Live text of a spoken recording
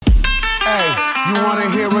You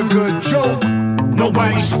wanna hear a good joke?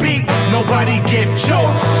 Nobody speak, nobody get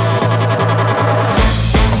choked.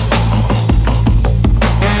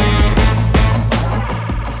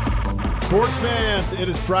 Sports fans, it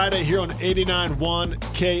is Friday here on 89.1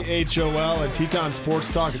 KHOL, and Teton Sports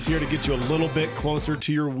Talk is here to get you a little bit closer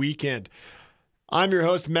to your weekend. I'm your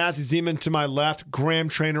host, Massey Zeman. To my left, Graham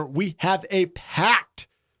Trainer. We have a packed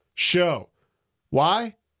show.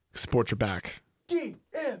 Why? Sports are back.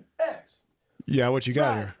 DMX. Yeah, what you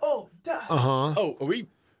got here? Oh, die. Uh-huh. Oh, are we?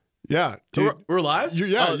 Yeah, dude. We're live?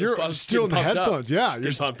 You're still in the headphones. Yeah, you're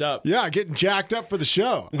getting pumped up. Yeah, getting jacked up for the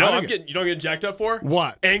show. No, I'm getting. You don't get jacked up for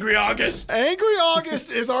what? Angry August. Angry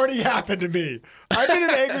August has already happened to me. I've been in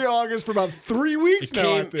Angry August for about 3 weeks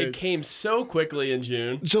now. I think It came so quickly in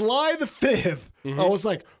June. July the 5th. I was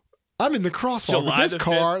like, I'm in the crosswalk. July This the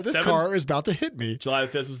car, 5th, this 7th? car is about to hit me. July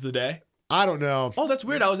the 5th was the day. I don't know. Oh, that's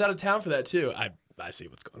weird. I was out of town for that too. I see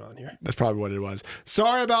what's going on here. That's probably what it was.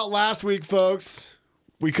 Sorry about last week, folks.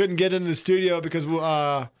 We couldn't get into the studio because,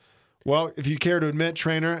 well, if you care to admit,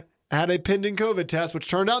 Trainer had a pending COVID test, which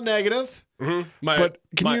turned out negative. Mm-hmm. But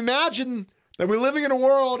can you imagine that we're living in a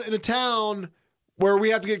world, in a town, where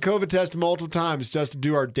we have to get COVID tested multiple times just to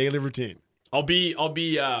do our daily routine? I'll be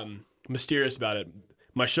mysterious about it.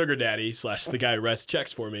 My sugar daddy / the guy who writes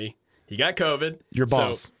checks for me, he got COVID. Your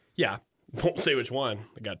boss. So, yeah. Won't say which one.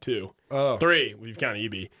 I got 2. Oh. 3. We've counted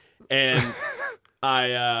EB. And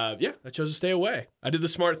I chose to stay away. I did the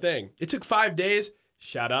smart thing. It took 5 days.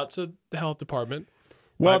 Shout out to the health department.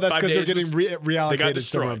 Well, that's 5 because they're days getting reallocated. They got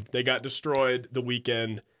destroyed. somewhere. They got destroyed the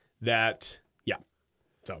weekend that,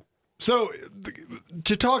 So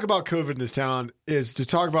to talk about COVID in this town is to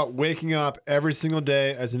talk about waking up every single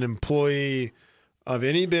day as an employee of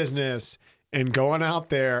any business and going out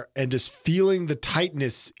there and just feeling the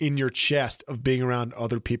tightness in your chest of being around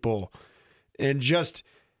other people and just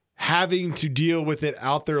having to deal with it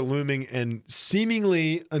out there looming and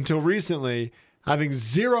seemingly until recently having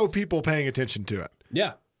 0 people paying attention to it.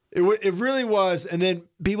 Yeah. It really was. And then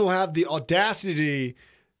people have the audacity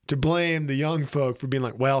to blame the young folk for being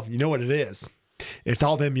like, well, you know what it is. It's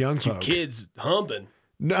all them young folk. Kids humping.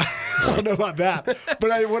 No, I don't know about that.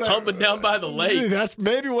 But Humping down by the lake. That's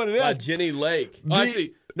maybe what it By is. Jenny Lake.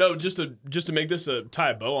 Actually, no, just to make this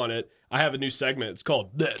tie a bow on it, I have a new segment. It's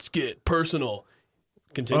called Let's Get Personal.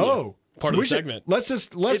 Continue. Oh. Part So of the segment. Let's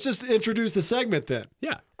just introduce the segment then.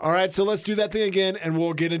 Yeah. All right, so let's do that thing again and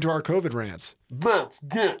we'll get into our COVID rants. Let's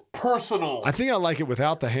get personal. I think I like it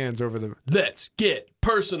without the hands over the... Let's get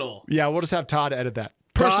personal. Yeah, we'll just have Todd edit that.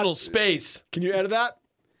 Personal Todd, space. can you edit that?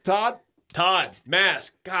 Todd? Todd,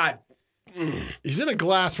 mask. God. He's in a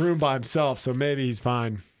glass room by himself, so maybe he's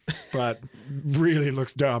fine. But really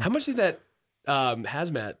looks dumb. How much did that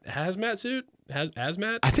hazmat suit?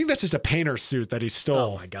 Hazmat? I think that's just a painter suit that he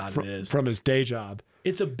stole. Oh my God, from, it is. from his day job.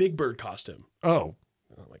 It's a Big Bird costume. Oh,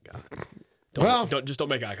 Oh my God. Don't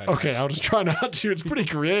make eye contact. okay. I'll just try not to. It's pretty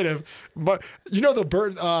creative. But you know the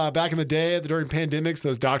bird back in the day during pandemics,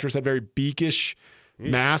 those doctors had very beakish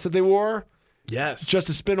masks that they wore Yes. just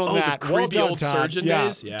to spin on the that. Well creepy done, old Todd. surgeon yeah,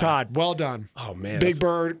 days? Yeah. Todd. Well done. Oh man. Big that's-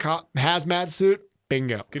 Bird hazmat suit.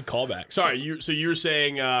 Bingo. Good callback. Sorry, you were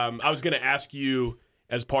saying I was going to ask you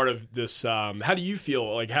as part of this. How do you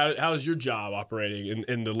feel? Like how is your job operating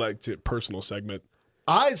in the personal segment?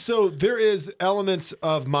 So there is elements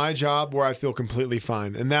of my job where I feel completely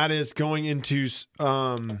fine, and that is going into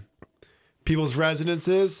people's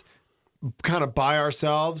residences, kind of by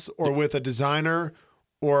ourselves or with a designer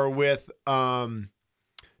or with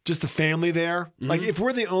just the family there. Mm-hmm. Like if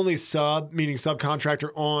we're the only meaning subcontractor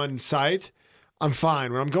on site, I'm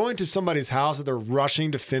fine. When I'm going to somebody's house that they're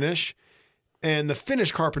rushing to finish, and the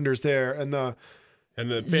finish carpenter's there, and the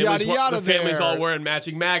family's there. all wearing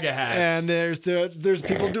matching MAGA hats. And there's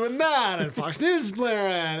people doing that, and Fox News is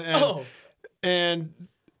blaring. And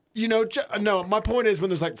you know, no. My point is when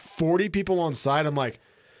there's like 40 people on site, I'm like,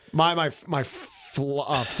 my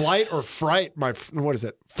flight or fright, what is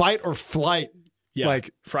it? Fight or flight, like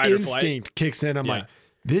fright or instinct flight. kicks in. I'm like,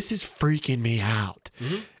 this is freaking me out.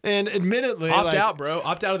 Mm-hmm. And admittedly, opt out, bro.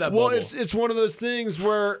 Opt out of that. Well, bubble. it's one of those things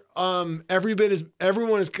where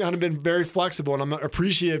everyone has kind of been very flexible, and I'm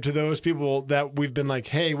appreciative to those people that we've been like,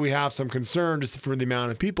 hey, we have some concern just for the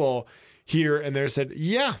amount of people here, and they said,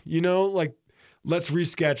 yeah, like let's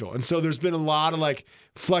reschedule. And so there's been a lot of like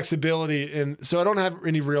flexibility, and so I don't have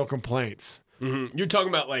any real complaints. Mm-hmm. You're talking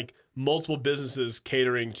about like multiple businesses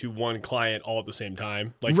catering to one client all at the same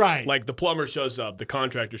time. Like, right. Like the plumber shows up, the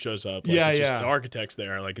contractor shows up. Like it's just, the architect's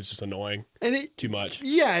there. Like it's just annoying. And too much.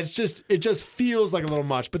 Yeah, it just feels like a little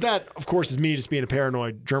much. But that, of course, is me just being a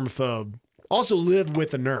paranoid germaphobe. Also lived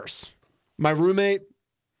with a nurse. My roommate,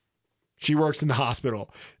 She works in the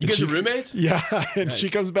hospital. You guys are roommates? Yeah, and Nice. she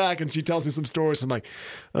comes back and she tells me some stories. I'm like,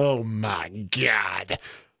 oh my God.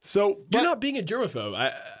 So You're not being a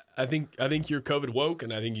germaphobe. I think you're COVID woke,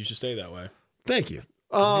 and I think you should stay that way. Thank you.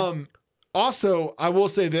 Also, I will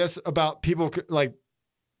say this about people like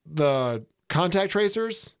the contact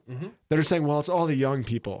tracers that are saying, well, it's all the young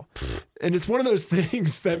people. And it's one of those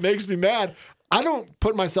things that makes me mad. I don't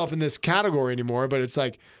put myself in this category anymore, but it's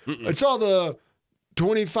like, it's all the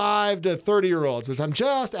 25 to 30-year-olds, which I'm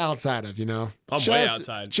just outside of, I'm just, way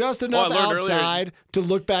outside. Just enough I learned outside to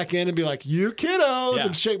look back in and be like, you kiddos, Yeah.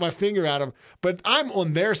 and shake my finger at them. But I'm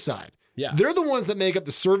on their side. Yeah. They're the ones that make up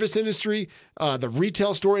the service industry, the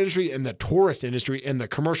retail store industry, and the tourist industry, and the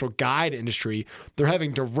commercial guide industry. They're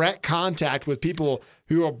having direct contact with people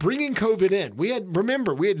who are bringing COVID in. We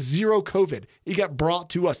had zero COVID. It got brought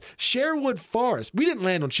to us. Sherwood Forest. We didn't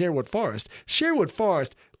land on Sherwood Forest. Sherwood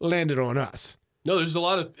Forest landed on us. No, there's a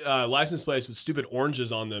lot of license plates with stupid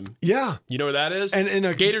oranges on them. Yeah. You know where that is? And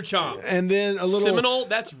a Gator Chomp. And then a little Seminole,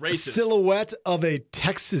 that's racist. silhouette of a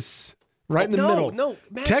Texas right in the middle. No,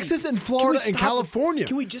 Matthew, Texas and Florida and California.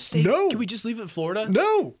 Can we just say No. Can we just leave it Florida?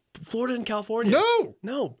 No. Florida and California. No.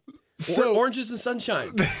 No. So- Oranges and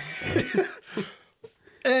sunshine.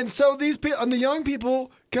 And so these people, and the young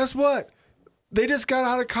people, guess what? They just got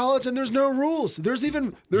out of college and there's no rules. There's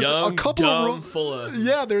Young, a couple dumb, of rules. full of.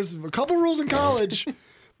 Yeah, there's a couple rules in college.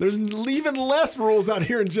 There's even less rules out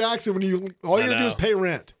here in Jackson when all you got to do is know. pay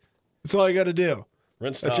rent. That's all you got to do.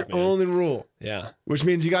 Rent's That's tough, your man. only rule, Yeah. which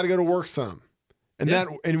means you got to go to work some. And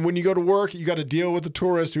and when you go to work, you got to deal with the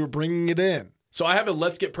tourists who are bringing it in. So I have a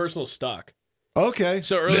Let's Get Personal stuck. Okay.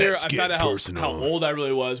 So earlier Let's I get found out personal. how old I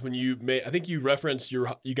really was when you made. I think you referenced you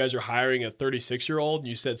guys are hiring a 36-year-old, and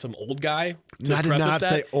you said some old guy. To I did preface not that.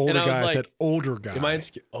 say older And I was guy. I like, said older guy. Am I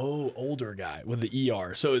older guy with the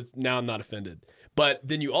ER? So now I'm not offended. But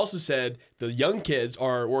then you also said the young kids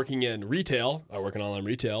are working in retail. I work in online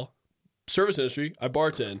retail, service industry. I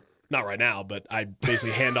bartend. Not right now, but I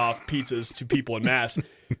basically hand off pizzas to people in mass.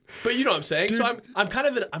 But you know what I'm saying. Dude. So I'm kind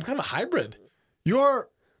of a hybrid. You're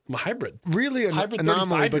I'm a hybrid. really an Hybrid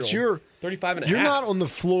anomaly, but 35-year-old. you're 35 and a You're half. not on the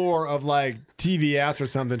floor of like TVS or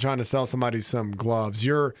something trying to sell somebody some gloves.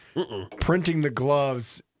 You're printing the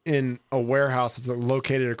gloves in a warehouse that's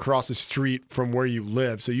located across the street from where you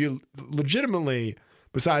live. So you legitimately,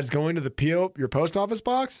 besides going to your post office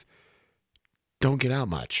box, don't get out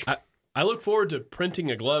much. I look forward to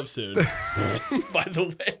printing a glove soon. By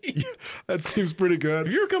the way, That seems pretty good.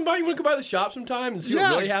 if you ever come by, you want to come by the shop sometime and see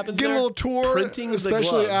what really happens get there? a little tour, Printing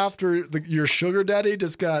especially the gloves. after your sugar daddy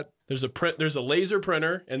just got. There's a laser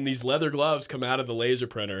printer, and these leather gloves come out of the laser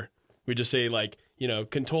printer. We just say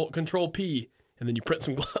control P, and then you print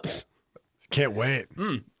some gloves. Can't wait.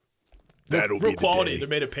 That'll Real quality. They're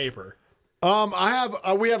made of paper. We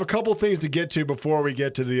have a couple things to get to before we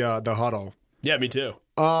get to the huddle. Yeah, me too.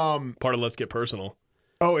 Part of Let's Get Personal.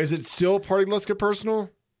 Oh, is it still part of Let's Get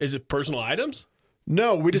Personal? Is it personal items?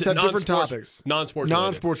 No, we just Is it have different non-sports- topics.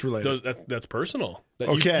 Non-sports related. That's personal.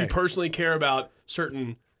 Okay. You personally care about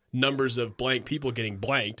certain numbers of blank people getting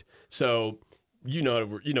blanked. So you know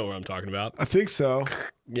what I'm talking about. I think so.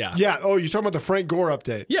 Yeah. Yeah. Oh, you're talking about the Frank Gore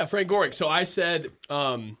update. Yeah, Frank Gorick. So I said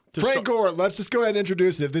Frank Gore, let's just go ahead and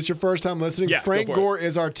introduce it. If this is your first time listening, Yeah, Frank go for it. Gore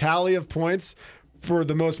is our tally of points for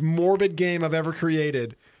the most morbid game I've ever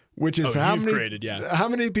created, which is how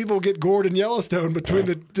many people get gored in Yellowstone between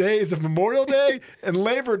the days of Memorial Day and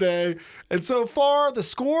Labor Day. And so far, the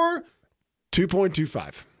score,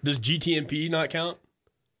 2.25. Does GTMP not count?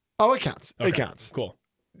 Oh, it counts. Okay, It counts. Cool.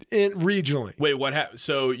 Regionally. Wait, what happened?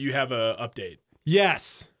 So you have a update.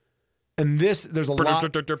 Yes. And there's a lot. So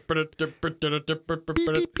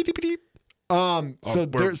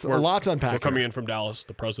there's a lot to unpack. We're coming here. in from Dallas,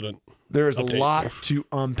 the president. There's a Update. lot to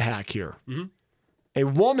unpack here. A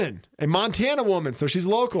woman, a Montana woman, so she's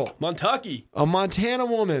local. Montucky. A Montana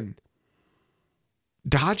woman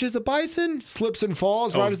dodges a bison, slips and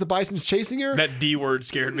falls right as the bison's chasing her. That D word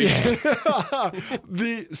scared me.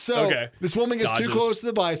 Okay. This woman gets too Dodges. close to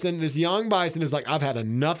the bison. This young bison is like, I've had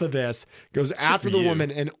enough of this. Goes after for the you.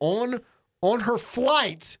 woman, and on her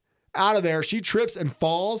flight out of there, she trips and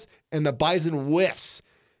falls, and the bison whiffs,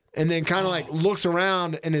 and then kind of like looks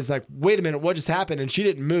around and is like, "Wait a minute, what just happened?" And she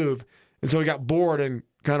didn't move, and so he got bored and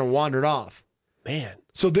kind of wandered off. Man.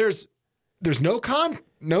 So there's no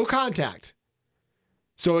contact.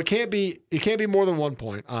 So it can't be more than 1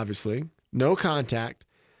 point, obviously. No contact.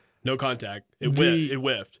 No contact. It The- whiffed. it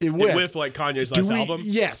whiffed. It whiffed like Kanye's last album.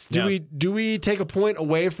 Yes. Yeah. Do we take a point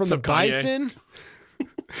away from What's the up, Kanye? bison?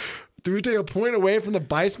 Do we take a point away from the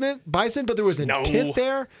bison? But there was intent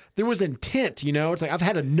there. There was intent, It's like, I've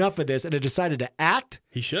had enough of this, and I decided to act.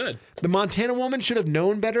 He should. The Montana woman should have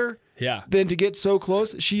known better than to get so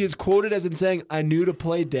close. She is quoted as in saying, I knew to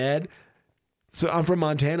play dead. So I'm from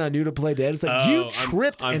Montana. I knew to play dead. It's like, you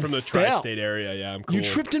tripped and fell. I'm from the tri-state area. Yeah, I'm cool. You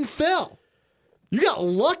tripped and fell. You got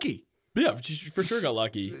lucky. Yeah, she for sure got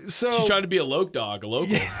lucky. So she's trying to be a local.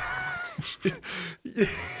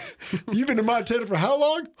 You've been to Montana for how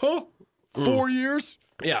long? Huh? 4 years?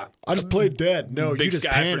 Yeah. I just played dead. No, Big you just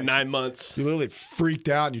sky panicked. for 9 months. You literally freaked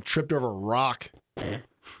out and you tripped over a rock.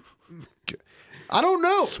 I don't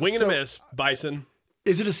know. Swing and a miss, Bison.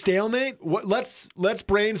 Is it a stalemate? What? Let's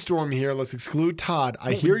brainstorm here. Let's exclude Todd.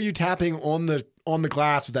 I hear you tapping on the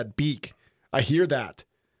glass with that beak. I hear that.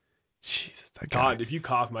 Jesus, that guy. Todd, if you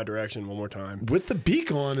cough my direction one more time. With the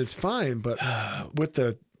beak on, it's fine, but with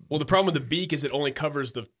the... Well, the problem with the beak is it only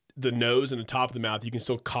covers the nose and the top of the mouth. You can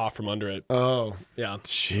still cough from under it. Oh. Yeah.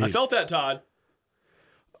 Jeez. I felt that, Todd.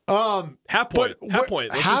 Half point. Half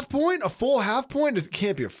point. Half point? A full half point? It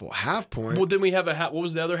can't be a full half point. Well, didn't we have what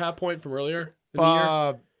was the other half point from earlier in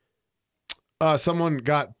the year? Someone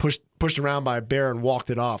got pushed around by a bear and walked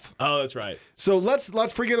it off. Oh, that's right. So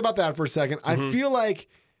let's forget about that for a second. Mm-hmm. I feel like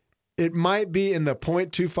it might be in the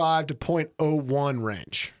 0.25 to 0.01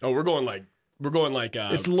 range. Oh, we're going like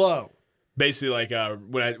it's low. Basically, like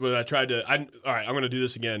when I tried to. All right, I'm going to do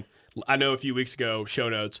this again. I know a few weeks ago, show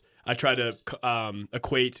notes, I tried to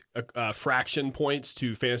equate fraction points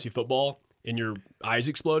to fantasy football, and your eyes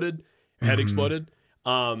exploded, head exploded.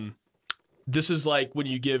 This is like when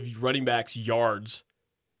you give running backs yards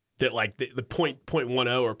that like the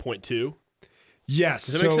 0.10 or 0.2. Yes.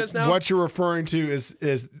 Does that make sense now? What you're referring to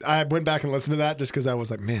is I went back and listened to that just because I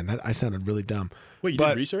was like, man, I sounded really dumb. Wait, you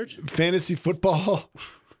did research? Fantasy football,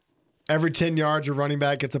 every 10 yards, a running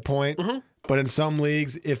back gets a point. Mm-hmm. But in some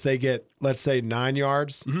leagues, if they get, let's say, 9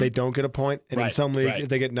 yards, they don't get a point. And in some leagues, if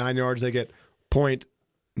they get 9 yards, they get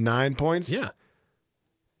 0.9 points. Yeah.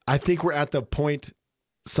 I think we're at the point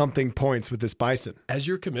something points with this Bison. As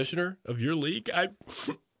your commissioner of your league,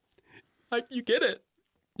 you get it.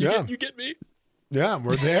 You get me. Yeah,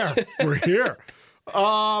 we're there. We're here.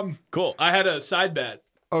 Cool. I had a side bet.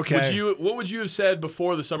 Okay. What would you have said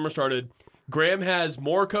before the summer started? Graham has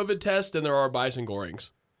more COVID tests than there are Bison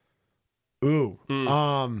Gorings. Ooh.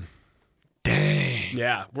 Dang.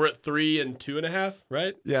 Yeah, we're at 3 and 2.5,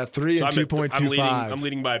 right? Yeah, 3 and 2.25. I'm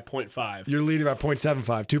leading by 0.5. You're leading by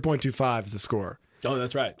 0.75. 2.25 is the score. Oh,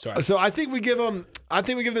 that's right. Sorry. So I think we give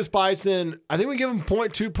this Bison. I think we give him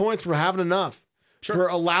 0.2 points for having enough. Sure. For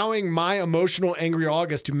allowing my emotional angry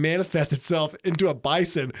August to manifest itself into a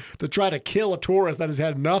Bison to try to kill a Taurus that has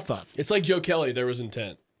had enough of. It's like Joe Kelly. There was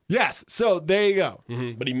intent. Yes. So there you go.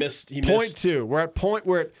 Mm-hmm. But he missed. 0.2. We're at point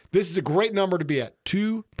where this is a great number to be at.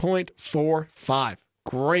 2.45.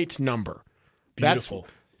 Great number. Beautiful.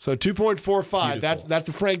 So 2.45. That's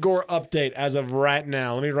the Frank Gore update as of right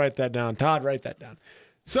now. Let me write that down. Todd, write that down.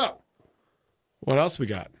 So, what else we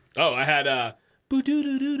got? Oh, I had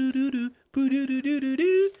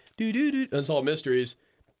Unsolved Mysteries.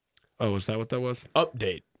 Oh, was that what that was?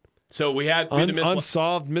 Update. So we had to miss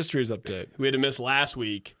Unsolved Mysteries update. We had to miss last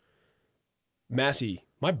week. Massey,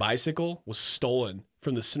 my bicycle was stolen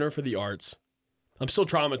from the Center for the Arts. I'm still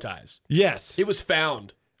traumatized. Yes. It was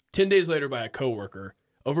found 10 days later by a coworker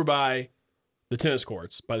over by the tennis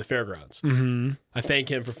courts, by the fairgrounds. Mm-hmm. I thank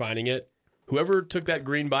him for finding it. Whoever took that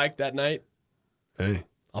green bike that night, hey,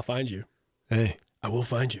 I'll find you. Hey. I will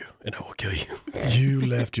find you, and I will kill you. You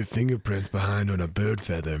left your fingerprints behind on a bird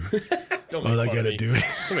feather. Don't All I gotta do is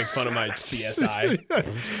don't make fun of my CSI.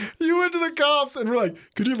 You went to the cops and were like,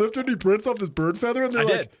 "Could you lift any prints off this bird feather?" And they're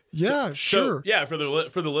like, did. "Yeah, sure." So, yeah, for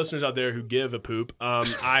the listeners out there who give a poop,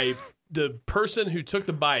 the person who took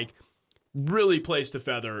the bike really placed the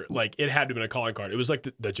feather like it had to have been a calling card. It was like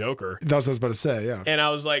the Joker. That's what I was about to say. Yeah. And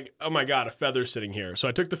I was like, "Oh my god, a feather's sitting here." So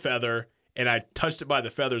I took the feather and I touched it by the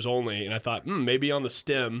feathers only, and I thought, maybe on the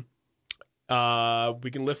stem, we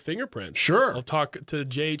can lift fingerprints. Sure. I'll talk to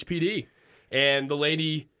JHPD. And the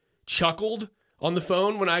lady chuckled on the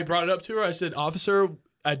phone when I brought it up to her. I said, "Officer,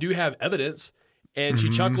 I do have evidence." And she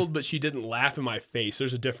chuckled, but she didn't laugh in my face.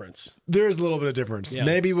 There's a difference. There's a little bit of difference. Yeah.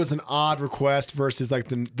 Maybe it was an odd request versus like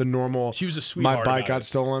the normal. She was a sweetheart. My bike got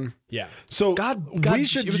stolen. Yeah. So we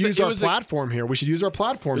should use our platform here. We should use our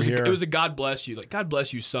platform here. It was a God bless you. Like, God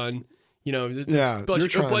bless you, son. You know, yeah,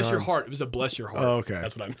 bless your heart. It was a bless your heart. Oh, okay.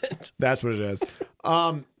 That's what I meant. That's what it is.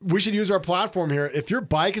 We should use our platform here. If your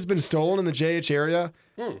bike has been stolen in the JH area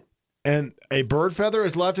and a bird feather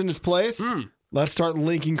is left in its place, let's start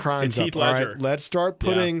linking crimes up. All right? Let's start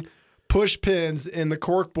putting push pins in the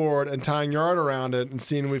cork board and tying yarn around it and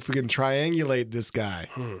seeing if we can triangulate this guy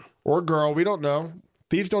or girl. We don't know.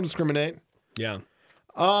 Thieves don't discriminate. Yeah.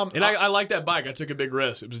 And I like that bike. I took a big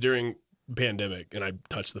risk. It was during the pandemic, and I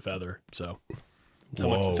touched the feather. So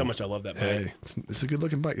that's how much I love that bike. Hey, it's a good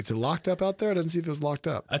looking bike. Is it locked up out there? I didn't see if it was locked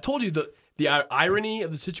up. I told you the irony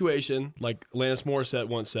of the situation, like Alanis Morissette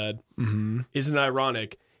once said, isn't it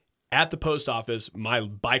ironic? At the post office, my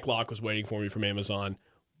bike lock was waiting for me from Amazon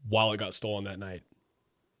while it got stolen that night.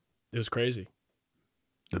 It was crazy.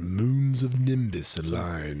 The moons of Nimbus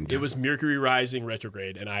aligned. It was Mercury rising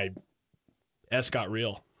retrograde, and S got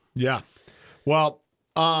real. Yeah. Well,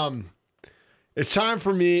 it's time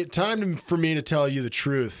for me to tell you the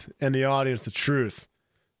truth and the audience the truth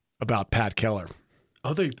about Pat Keller.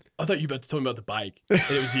 I thought you were about to tell me about the bike. And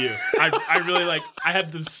it was you. I really I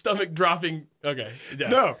had the stomach dropping. Okay.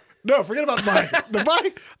 Yeah. No, forget about the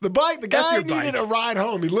bike. The guy needed a ride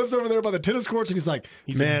home. He lives over there by the tennis courts, and he's like,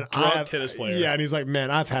 man, a drunk tennis player. Yeah, and he's like,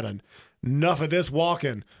 man, I've had enough of this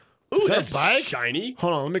walking. Ooh, Is that that's a bike? shiny.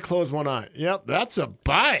 Hold on, let me close one eye. Yep, that's a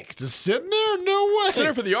bike. Just sitting there? No way.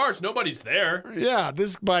 Center for the Arts. Nobody's there. Yeah,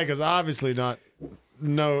 this bike is obviously not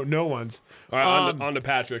no one's. All right, on to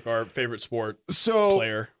Patrick, our favorite sport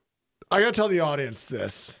player. I gotta tell the audience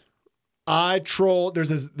this. I troll. There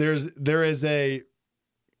is a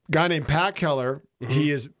guy named Pat Keller.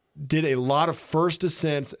 He did a lot of first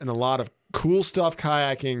descents and a lot of cool stuff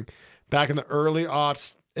kayaking back in the early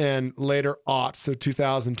aughts and later aughts, so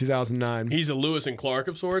 2000, 2009. He's a Lewis and Clark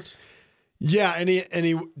of sorts. Yeah, and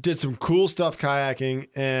he did some cool stuff kayaking,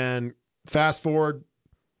 and fast forward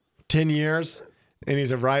 10 years, and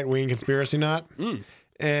he's a right-wing conspiracy nut.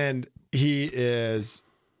 And he is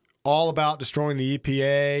all about destroying the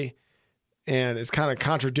EPA, and it's kind of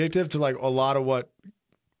contradictory to like a lot of what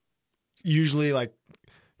usually like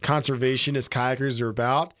conservationist kayakers are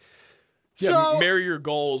about. Yeah, marry your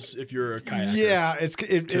goals if you're a kayaker. Yeah,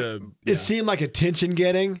 it seemed like attention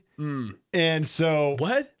getting, and so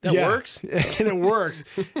what that works, and it works,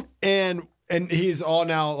 and he's all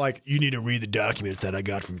now like, you need to read the documents that I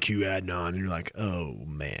got from QAnon, and you're like, oh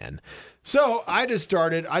man. So I just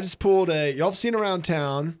pulled y'all have seen around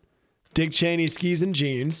town, Dick Cheney skis and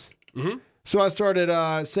jeans. So I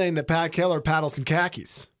started saying that Pat Keller paddles in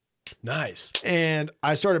khakis. Nice, and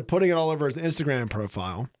I started putting it all over his Instagram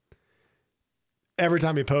profile. Every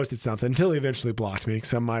time he posted something, until he eventually blocked me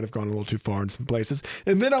because I might have gone a little too far in some places.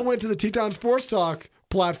 And then I went to the Teton Sports Talk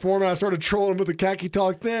platform and I started trolling him with the Khaki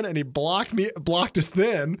Talk then, and he blocked us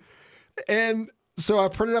then. And so I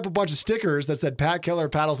printed up a bunch of stickers that said Pat Keller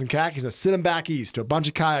paddles in khakis. I sent them back east to a bunch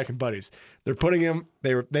of kayaking buddies.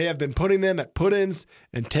 They have been putting them at put-ins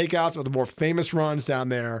and takeouts of the more famous runs down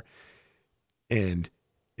there, and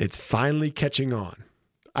it's finally catching on.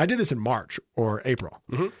 I did this in March or April,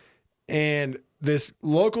 and this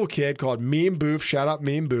local kid called Meme Boof, shout out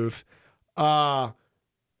Meme Boof,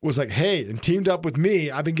 was like, hey, and teamed up with me.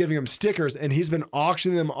 I've been giving him stickers, and he's been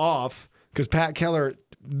auctioning them off because Pat Keller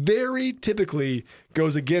very typically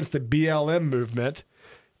goes against the BLM movement.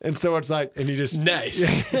 And so it's like, and he just... Nice.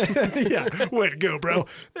 Yeah, way to go, bro.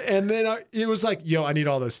 And then it was like, yo, I need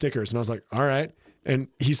all those stickers. And I was like, all right. And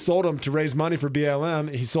he sold them to raise money for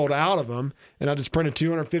BLM. He sold out of them, and I just printed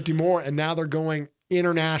 250 more, and now they're going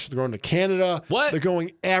international. They're going to Canada. What? They're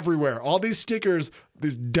going everywhere. All these stickers,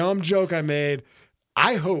 this dumb joke I made.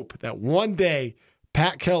 I hope that one day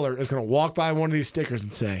Pat Keller is going to walk by one of these stickers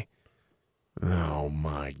and say, oh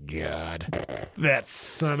my God, that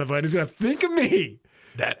son of a, he's going to think of me.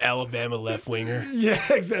 That Alabama left winger. Yeah,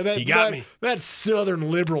 exactly. He got me. That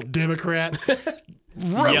Southern liberal Democrat.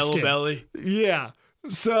 Yellow belly. Yeah.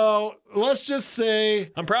 So let's just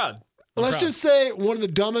say, I'm proud. Let's just say one of the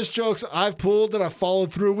dumbest jokes I've pulled that I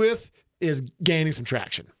followed through with is gaining some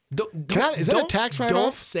traction. Is that a tax write-off?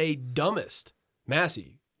 Don't say dumbest.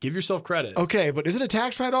 Massey, give yourself credit. Okay, but is it a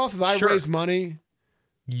tax write-off if I raise money?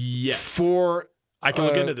 Yes. For I can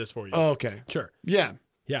look into this for you. Okay. Sure. Yeah.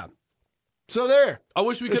 Yeah. So there. I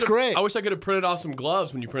wish It's great. I wish I could have printed off some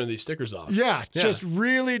gloves when you printed these stickers off. Yeah, just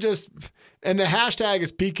really and the hashtag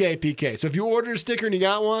is PKPK. So if you ordered a sticker and you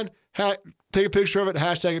got one, take a picture of it,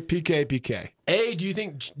 hashtag it PKPK. A, do you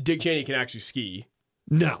think Dick Cheney can actually ski?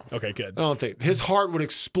 No. Okay, good. I don't think. His heart would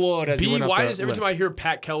explode as he went up why the does every lift. time I hear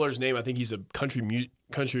Pat Keller's name, I think he's a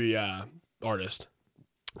country artist.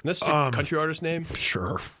 And that's just a country artist name?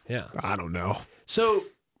 Sure. Yeah. I don't know. So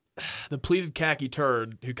the pleated khaki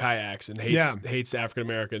turd who kayaks and hates African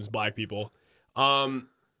Americans, black people.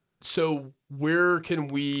 So where can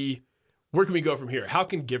we go from here? How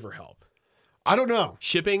can Giver help? I don't know.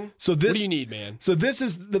 Shipping? So this, what do you need, man? So this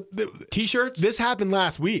is the T-shirts? This happened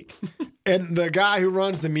last week. And the guy who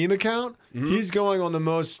runs the meme account, he's going on the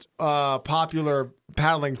most popular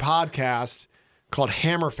paddling podcast called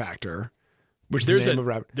Hammer Factor, which is the name of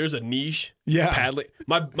rabbit. There's a niche paddling.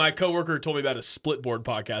 My coworker told me about a split board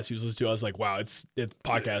podcast he was listening to. I was like, wow, it's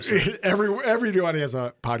podcast. Everybody has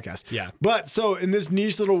a podcast. Yeah. But so in this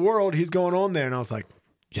niche little world, he's going on there, and I was like,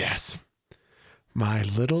 yes, my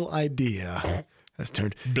little idea has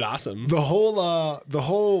turned blossom. The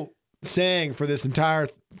whole saying for this entire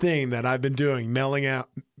thing that I've been doing, mailing out.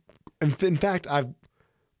 In fact, I've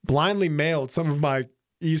blindly mailed some of my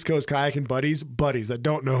East Coast kayaking buddies that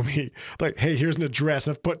don't know me. Like, hey, here's an address.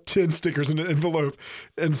 I've put 10 stickers in an envelope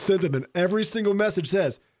and sent them. And every single message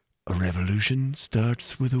says, a revolution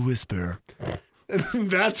starts with a whisper. And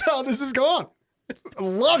that's how this has gone. I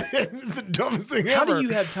love it. It's the dumbest thing How ever. do you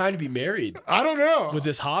have time to be married I don't know. with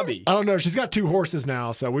this hobby? I don't know. She's got 2 horses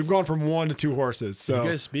now, so we've gone from 1 to 2 horses. So You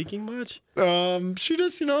guys speaking much? she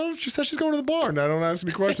just, she says she's going to the barn. I don't ask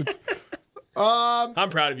any questions. I'm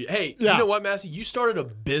proud of you. Hey, Yeah. you know what, Massey? You started a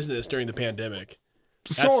business during the pandemic.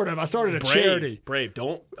 Sort of. I started a charity. Brave.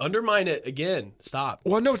 Don't undermine it again. Stop.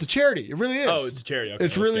 Well, no, it's a charity. It really is. Oh, it's a charity. Okay,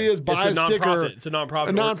 It really is. Buy it's a sticker. nonprofit. It's a nonprofit.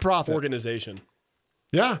 A nonprofit. Organization.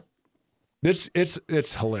 Yeah.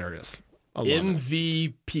 It's hilarious. I love it.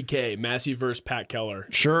 MVPK, Massey versus Pat Keller.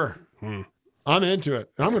 Sure. I'm into it.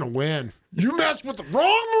 And I'm going to win. You messed with the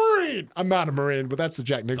wrong Marine. I'm not a Marine, but that's the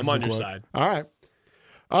Jack Nicholson I'm on your quote. side. All right.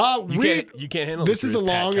 You can't handle this is the truth,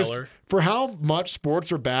 Pat longest Keller. for how much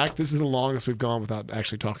sports are back. This is the longest we've gone without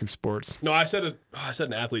actually talking sports. No, I said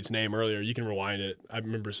an athlete's name earlier. You can rewind it. I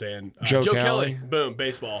remember saying Joe Joe Kelly. Kelly. Boom,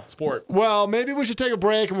 baseball, sport. Well, maybe we should take a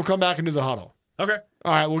break and we'll come back and do the huddle. Okay.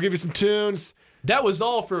 All right, we'll give you some tunes. That was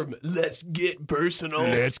all from Let's Get Personal.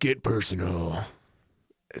 Let's get personal.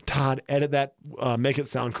 Todd, edit that. Make it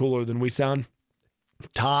sound cooler than we sound.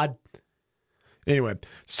 Todd. Anyway,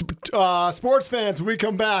 sports fans, when we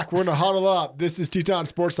come back, we're going to huddle up. This is Teton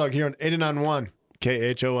Sports Talk here on 89.1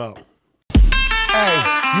 KHOL. Hey,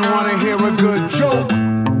 you want to hear a good joke?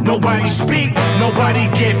 Nobody speak, nobody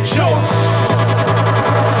get choked.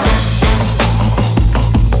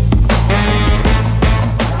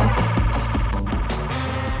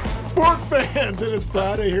 Sports fans, it is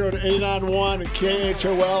Friday here on 89.1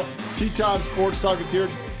 KHOL. Teton Sports Talk is here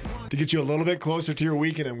to get you a little bit closer to your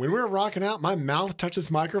weekend. And when we were rocking out, my mouth touched this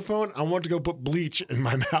microphone. I want to go put bleach in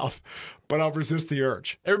my mouth, but I'll resist the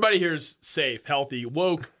urge. Everybody here is safe, healthy,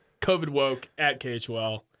 woke, COVID woke at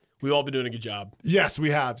KHOL. We've all been doing a good job. Yes,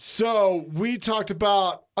 we have. So we talked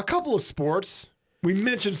about a couple of sports. We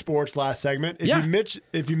mentioned sports last segment.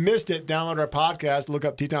 If you missed it, download our podcast, look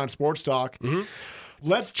up Teton Sports Talk.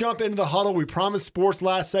 Let's jump into the huddle. We promised sports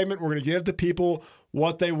last segment. We're going to give the people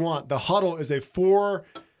what they want. The huddle is a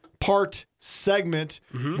 4-part segment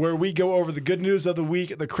where we go over the good news of the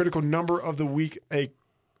week, the critical number of the week,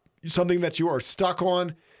 something that you are stuck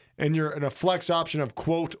on, and you're in a flex option of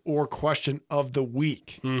quote or question of the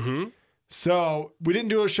week. So we didn't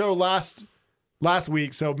do a show last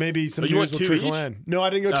week, so maybe some news will trickle in. No, I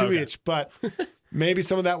didn't go two each, but maybe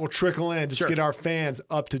some of that will trickle in just to get our fans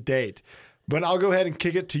up to date. But I'll go ahead and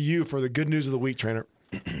kick it to you for the good news of the week, trainer.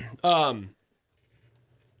 I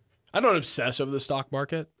don't obsess over the stock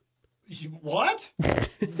market. What?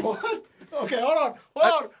 What? Okay, hold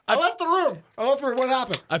on. I left the room. What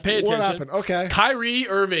happened? I pay attention. What happened? Okay. Kyrie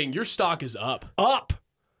Irving, your stock is up. Up.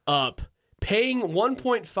 Paying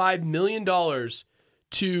 $1.5 million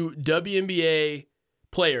to WNBA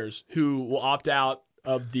players who will opt out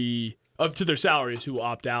to their salaries who will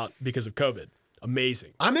opt out because of COVID.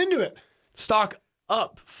 Amazing. I'm into it. Stock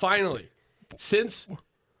up, finally. First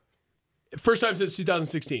time since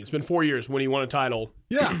 2016. It's been 4 years when he won a title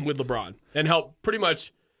with LeBron and helped pretty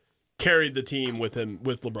much carry the team with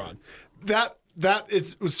LeBron. That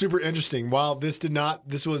was super interesting. While this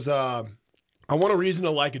was I want a reason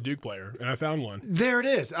to like a Duke player, and I found one. There it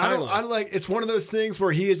is. It's one of those things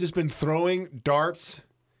where he has just been throwing darts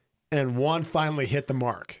and one finally hit the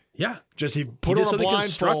mark. Yeah. He put on a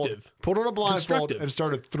blindfold and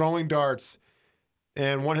started throwing darts,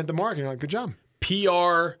 and one hit the mark, and you're like, good job.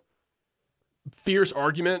 PR fierce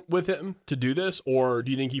argument with him to do this, or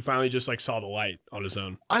do you think he finally just saw the light on his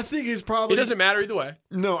own? I think he's probably... It doesn't matter either way.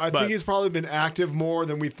 No, I think he's probably been active more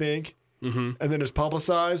than we think, and then is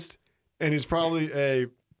publicized, and he's probably a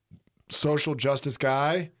social justice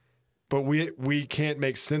guy, but we can't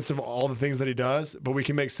make sense of all the things that he does, but we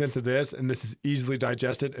can make sense of this, and this is easily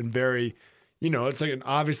digested and very, it's like an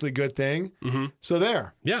obviously good thing. So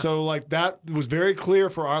there. Yeah. So that was very clear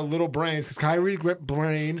for our little brains, because Kyrie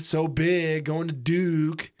brain so big going to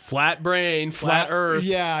Duke. Flat brain, flat earth.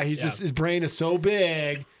 Yeah, his brain is so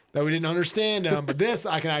big that we didn't understand him, but this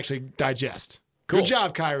I can actually digest. Cool. Good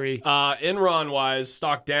job, Kyrie. Enron-wise,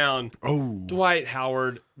 stock down. Oh. Dwight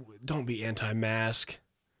Howard, don't be anti-mask.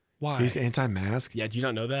 Why? He's anti-mask? Yeah, do you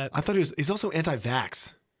not know that? I thought he's also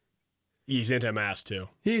anti-vax. He's anti-mask too.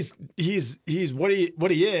 He's what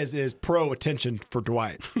he is pro attention for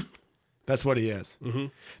Dwight. That's what he is. Mm-hmm.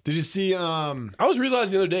 Did you see I was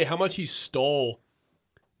realizing the other day how much he stole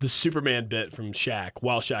the Superman bit from Shaq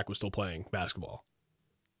while Shaq was still playing basketball.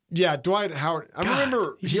 Yeah, Dwight Howard. I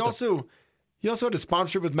remember he's he just also had a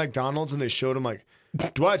sponsorship with McDonald's, and they showed him like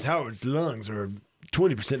Dwight Howard's lungs are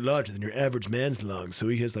 20% larger than your average man's lungs, so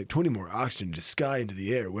he has like 20 more oxygen to sky into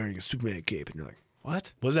the air wearing a Superman cape. And you're like,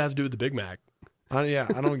 what? What does that have to do with the Big Mac? I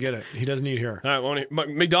don't get it. He doesn't eat here. All right,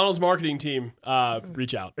 McDonald's marketing team,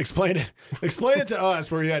 reach out. Explain it. Explain it to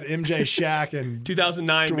us where you had MJ, Shaq, and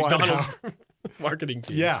 2009 Dwight McDonald's marketing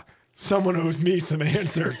team. yeah, someone owes me some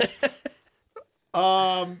answers.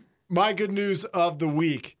 My good news of the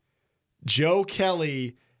week: Joe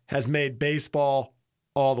Kelly has made baseball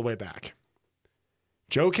all the way back.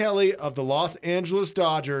 Joe Kelly of the Los Angeles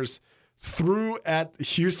Dodgers threw at the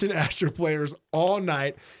Houston Astros players all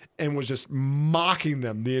night and was just mocking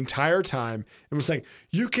them the entire time and was saying,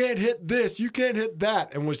 you can't hit this, you can't hit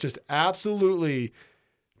that, and was just absolutely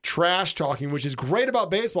trash talking, which is great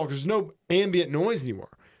about baseball because there's no ambient noise anymore.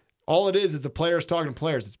 All it is the players talking to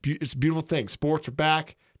players. It's a beautiful thing. Sports are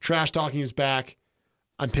back. Trash talking is back.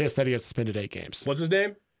 I'm pissed that he got suspended 8 games. What's his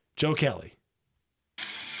name? Joe Kelly.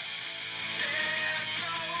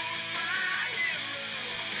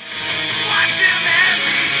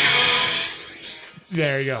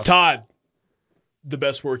 There you go. Todd, the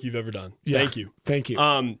best work you've ever done. Yeah. Thank you. Thank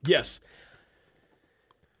you. Yes.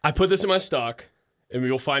 I put this in my stock, and we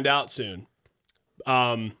will find out soon.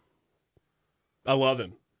 I love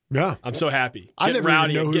him. Yeah. I'm so happy. I never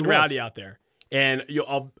even know who getting he was. rowdy out there. And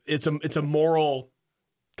it's a moral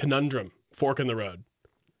conundrum, fork in the road.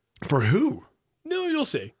 For who? No, you'll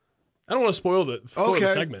see. I don't want to spoil the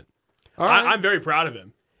segment. All right. I'm very proud of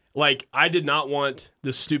him. Like, I did not want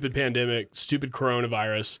this stupid pandemic, stupid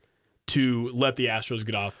coronavirus to let the Astros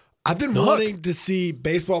get off. I've been wanting to see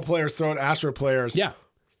baseball players throw at Astro players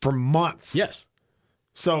for months. Yes.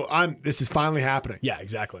 So this is finally happening. Yeah,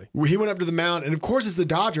 exactly. He went up to the mound, and of course it's the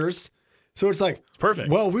Dodgers. So it's like, perfect.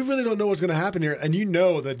 Well, we really don't know what's going to happen here. And you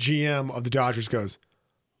know the GM of the Dodgers goes,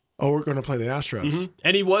 oh, we're going to play the Astros. Mm-hmm.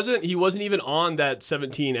 And he wasn't even on that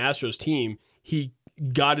 17 Astros team. He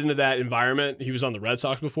got into that environment. He was on the Red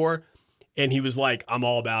Sox before, and he was like, I'm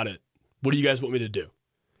all about it. What do you guys want me to do?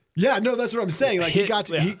 Yeah, no, that's what I'm saying. Like he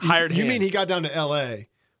hired. You mean he got down to L.A.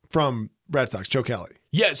 from Red Sox, Joe Kelly?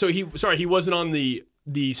 Yeah. So he wasn't on the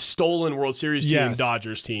stolen World Series team,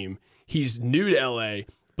 Dodgers team. He's new to L.A.,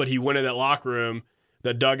 but he went in that locker room,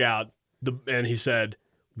 that dugout, and he said,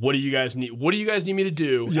 "What do you guys need? What do you guys need me to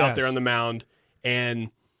do out there on the mound?" And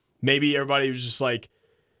maybe everybody was just like,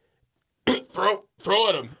 "Throw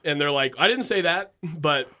at him," and they're like, "I didn't say that,"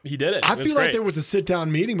 but he did it. I feel like there was a sit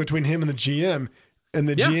down meeting between him and the GM, and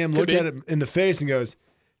the GM looked at him in the face and goes,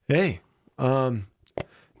 "Hey,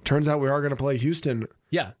 turns out we are going to play Houston."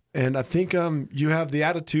 Yeah. And I think you have the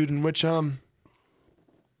attitude in which I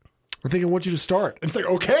think I want you to start. And it's like,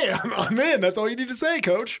 okay, I'm in. That's all you need to say,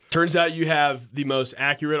 coach. Turns out you have the most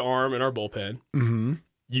accurate arm in our bullpen. Mm-hmm.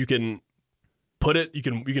 You can put it. You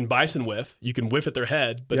can bison whiff. You can whiff at their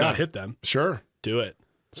head, but not hit them. Sure. Do it.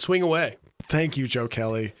 Swing away. Thank you, Joe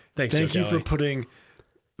Kelly. Thank you Joe for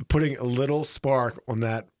putting a little spark on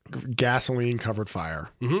that gasoline covered fire.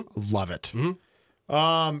 Mm-hmm. Love it. Mm-hmm.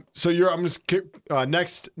 So I'm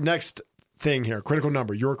just next thing here. Critical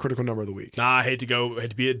number. Your critical number of the week. I hate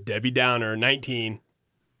to be a Debbie Downer. 19.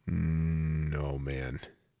 No, man.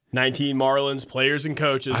 19 Marlins players and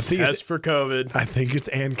coaches test for COVID. I think it's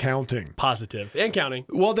and counting. Positive and counting.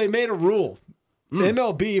 Well, they made a rule.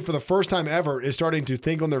 MLB, for the first time ever, is starting to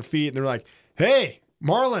think on their feet, and they're like, hey,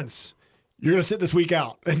 Marlins, you're going to sit this week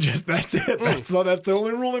out. And that's it. That's the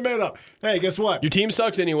only rule they made up. Hey, guess what? Your team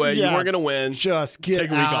sucks anyway. You weren't going to win. Just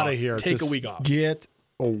get out of here. Take a week off. Get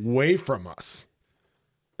away from us.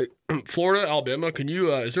 Florida, Alabama, can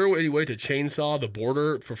you, is there any way to chainsaw the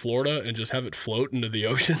border for Florida and just have it float into the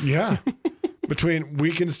ocean? Yeah.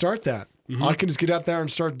 We can start that. I can just get out there and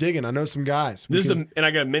start digging. I know some guys. And I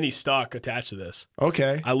got a mini stock attached to this.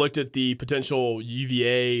 Okay. I looked at the potential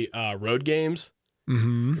UVA road games.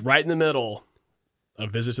 Mm-hmm. Right in the middle, a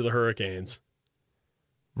visit to the Hurricanes.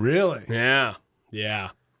 Really? Yeah.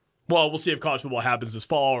 Yeah. Well, we'll see if college football happens this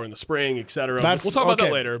fall or in the spring, et cetera. We'll talk about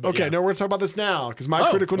that later. No, we're going to talk about this now because my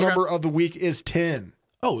critical number of the week is 10.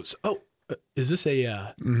 Is this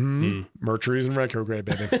a... Mercury's in retrograde,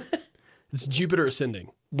 baby. It's Jupiter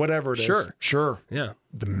ascending. whatever it is. Sure. Yeah.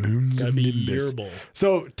 The moon's Gotta of be Nimbus. year bowl.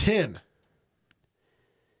 So 10.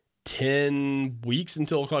 10 weeks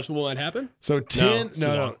until college football might happen? So 10. it's too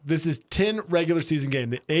No. long. This is 10 regular season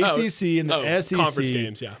games. The ACC and the SEC conference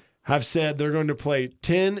games, yeah. have said they're going to play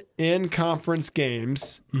 10 in-conference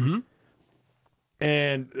games. Mm-hmm.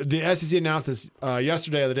 And the SEC announced this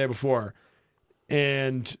yesterday or the day before.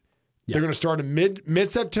 And they're going to start in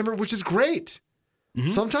mid-September, which is great. Mm-hmm.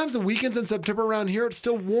 Sometimes the weekends in September around here, it's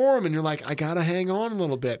still warm, and you're like, I got to hang on a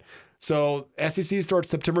little bit. So SEC starts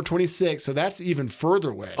September 26th, so that's even further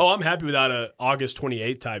away. Oh, I'm happy without a August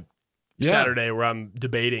 28th type Saturday where I'm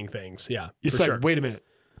debating things. Yeah, it's for like, sure. wait a minute.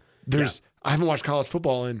 I haven't watched college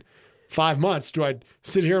football in 5 months. Do I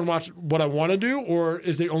sit here and watch what I want to do, or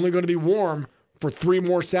is it only going to be warm for 3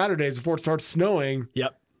 more Saturdays before it starts snowing?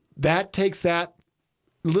 Yep. That takes that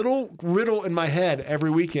little riddle in my head every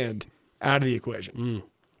weekend out of the equation.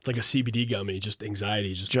 It's like a CBD gummy, just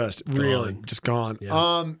anxiety, just gone.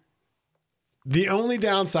 Yeah. The only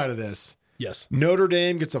downside of this, yes, Notre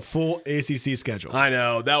Dame gets a full ACC schedule. I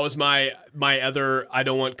know. That was my other. I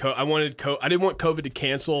didn't want COVID to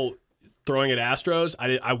cancel throwing at Astros.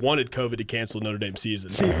 I wanted COVID to cancel Notre Dame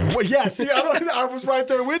season. I was right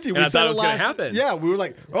there with you. And I thought it was going to happen. Yeah, we were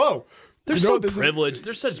like, oh, they're so privileged.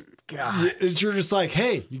 They're such God. You're just like,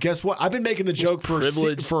 hey, you guess what? I've been making the joke for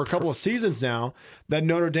a couple of seasons now that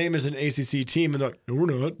Notre Dame is an ACC team, and they're like, no, we're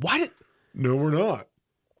not. No, we're not.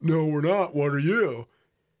 No, we're not. What are you?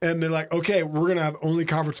 And they're like, okay, we're going to have only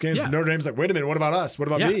conference games. Yeah. And Notre Dame's like, wait a minute, what about us? What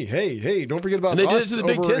about me? Hey, don't forget about and they us did it to the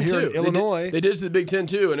Big over Ten here too. in Illinois. They did it to the Big Ten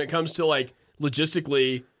too. And it comes to like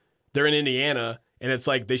logistically, they're in Indiana, and it's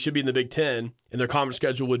like they should be in the Big Ten, and their conference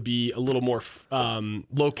schedule would be a little more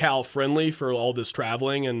locale friendly for all this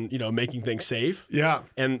traveling and making things safe. Yeah.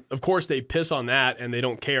 And of course they piss on that, and they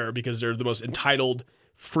don't care because they're the most entitled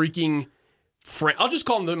freaking. I'll just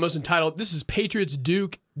call them the most entitled. This is Patriots,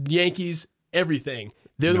 Duke, Yankees, everything.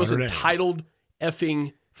 They're the most entitled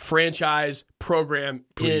effing franchise program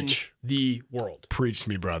in the world. Preach to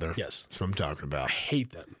me, brother. Yes, that's what I'm talking about. I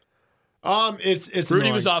hate them. It's Rudy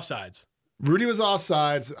annoying. was offsides. Rudy was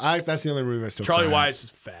offsides. That's the only Rudy I still. Charlie cry Weiss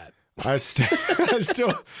is fat. I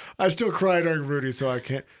still cry during Rudy, so I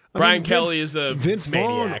can't. Brian Kelly is a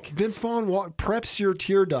maniac. Vince Vaughn preps your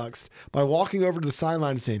tear ducts by walking over to the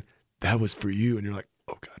sideline and saying, "That was for you," and you're like,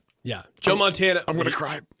 "Oh God." Yeah, Joe Montana. I'm gonna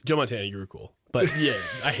cry. Joe Montana, you were cool, but yeah,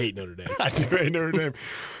 I hate Notre Dame. I do hate Notre Dame.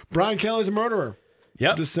 Brian Kelly's a murderer.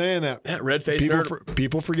 Yep. I'm just saying that. That red-faced nerd.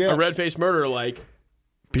 People forget. A red-faced murderer, like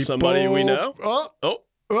somebody we know.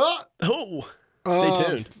 Stay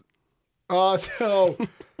tuned. So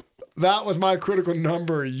that was my critical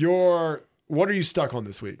number. What are you stuck on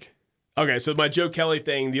this week? Okay, so my Joe Kelly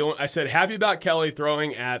thing. I said happy about Kelly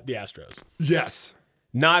throwing at the Astros. Yes.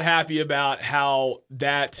 Not happy about how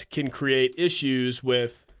that can create issues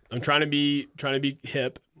with. I'm trying to be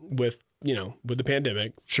hip with with the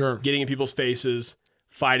pandemic. Sure. Getting in people's faces,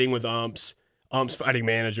 fighting with umps fighting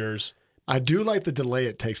managers. I do like the delay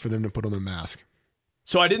it takes for them to put on their mask.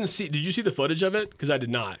 So I didn't see. Did you see the footage of it? Because I did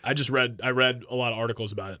not. I read a lot of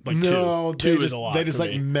articles about it. Like two is a lot. They just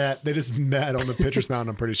met. They just met on the pitcher's mound.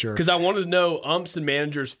 I'm pretty sure. Because I wanted to know umps and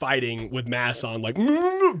managers fighting with masks on. Like,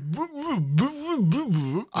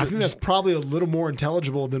 I think that's probably a little more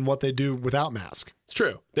intelligible than what they do without mask. It's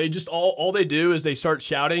true. They just all they do is they start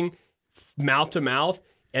shouting mouth to mouth,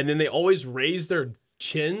 and then they always raise their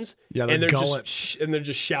chins. Yeah, and they're gullets. and they're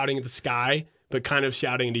just shouting at the sky, but kind of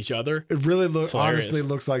shouting at each other. It really honestly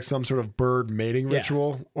looks like some sort of bird mating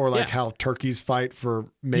ritual, or like how turkeys fight for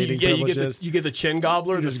mating privileges. You get the chin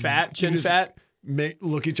gobbler, the chin fat.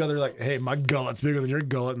 Look each other like, hey, my gullet's bigger than your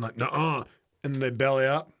gullet, and like, nuh-uh. And then they belly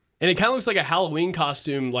up. And it kind of looks like a Halloween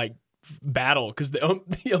costume, like battle, because the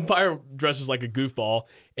umpire dresses like a goofball,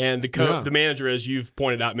 and the manager, as you've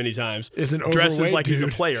pointed out many times, dresses like he's a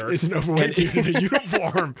player. Is an overweight dude in a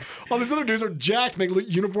uniform. All these other dudes are jacked, make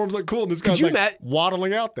uniforms look cool, and this guy's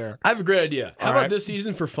waddling out there. I have a great idea. How about this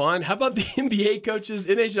season for fun? How about the NBA coaches,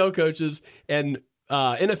 NHL coaches, and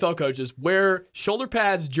NFL coaches wear shoulder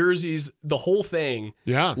pads, jerseys, the whole thing,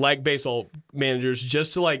 like baseball managers,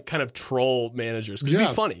 just to like kind of troll managers. It'd be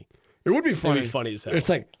funny. It would be funny. It'd be funny as hell. It's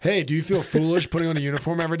like, hey, do you feel foolish putting on a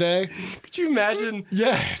uniform every day? Could you imagine?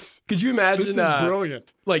 Yes. Could you imagine? This is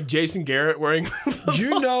brilliant. Like Jason Garrett wearing.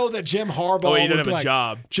 You know that Jim Harbaugh. He didn't have a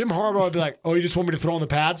job. Jim Harbaugh would be like, "Oh, you just want me to throw on the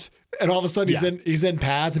pads?" And all of a sudden he's in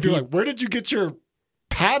pads, and people are like, "Where did you get your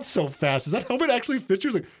pads so fast? Does that helmet actually fit you?"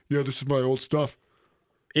 He's like, "Yeah, this is my old stuff."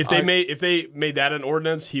 If they made that an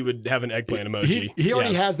ordinance, he would have an eggplant emoji. He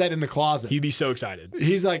already has that in the closet. He'd be so excited.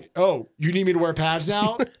 He's like, "Oh, you need me to wear pads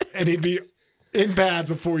now?" And he'd be in pads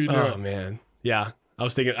before you do it. Oh man, yeah. I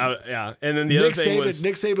was thinking, yeah. And then the other thing was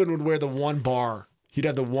Nick Saban would wear the 1 bar. He'd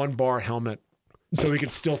have the 1 bar helmet, so he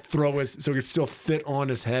could still fit on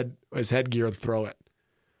his headgear and throw it.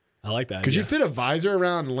 I like that. Could you fit a visor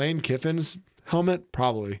around Lane Kiffin's helmet?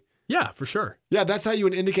 Probably. Yeah, for sure. Yeah, that's how you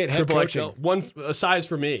would indicate head Triple coaching. XL. A size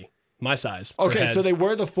for me. My size. for Okay, so heads. they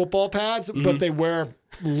wear the football pads, but they wear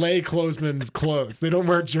lay clothesmen's clothes. They don't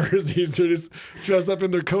wear jerseys. They're just dressed up in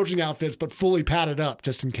their coaching outfits, but fully padded up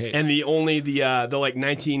just in case. And the like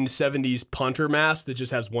 1970s punter mask that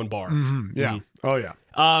just has 1 bar. Yeah. Oh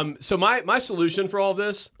yeah. So my solution for all of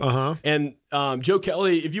this, and Joe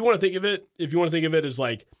Kelly, if you want to think of it as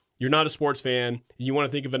like you're not a sports fan, and you want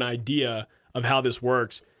to think of an idea of how this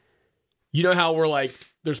works, you know how we're like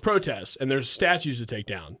there's protests and there's statues to take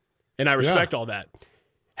down, and I respect all that.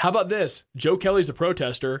 How about this? Joe Kelly's a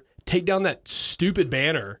protester. Take down that stupid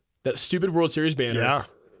banner, that stupid World Series banner. Yeah.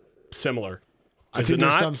 Similar. I Is think it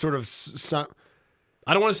there's not? some sort of.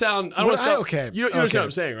 I don't want to sound. I don't want to sound. okay. You understand what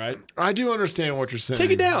I'm saying, right? I do understand what you're saying.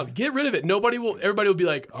 Take it down. Get rid of it. Everybody will be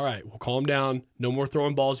like, all right, we'll calm down. No more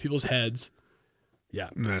throwing balls at people's heads. Yeah.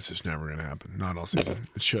 That's just never going to happen. Not all season.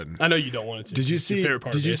 It shouldn't. I know you don't want it to. Did you It's your see? favorite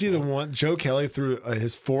part of Did you see the baseball. one Joe Kelly threw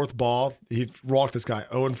his 4th ball? He rocked this guy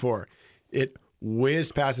 0-4. It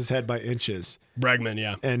whizzed past his head by inches, Bregman,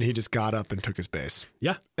 yeah. and he just got up and took his base.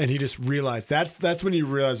 Yeah. And he just realized that's when you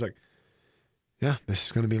realize like, yeah, this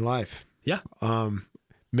is going to be life. Yeah.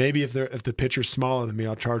 Maybe if the pitcher's smaller than me,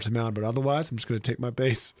 I'll charge him out. But otherwise, I'm just going to take my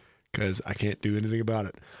base because I can't do anything about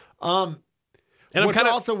it. And What's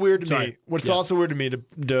also weird to me? Sorry. What's Yeah. also weird to me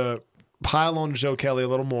to pile on Joe Kelly a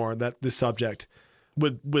little more that this subject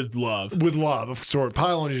with love, with love of sort.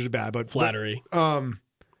 Pile on is usually bad, but flattery.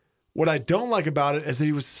 what I don't like about it is that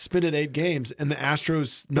he was suspended 8 games, and the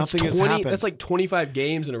Astros nothing has happened. That's like 25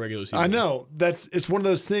 games in a regular season. I know it's one of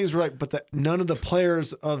those things where none of the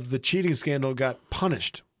players of the cheating scandal got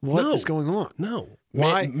punished. What is going on? No.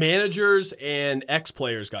 Why? Managers and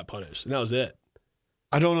ex-players got punished, and that was it.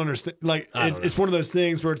 I don't understand. Like it's one of those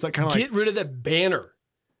things where it's like kind of like Get rid of that banner.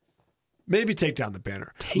 maybe take down the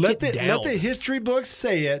banner. Take let it the down. let the history books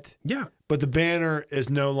say it, Yeah. but the banner is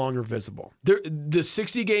no longer visible. The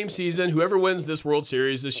 60-game season, whoever wins this World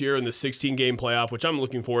Series this year and the 16-game playoff, which I'm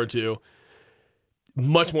looking forward to,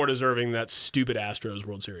 much more deserving than that stupid Astros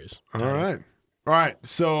World Series. All right.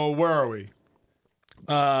 So where are we?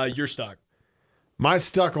 You're stuck. My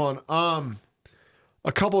stuck on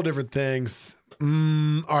a couple of different things. All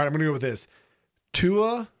right, I'm gonna go with this.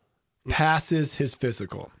 Tua passes his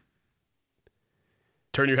physical.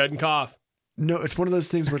 Turn your head and cough. No, it's one of those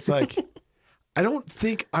things where it's like, I don't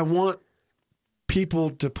think I want people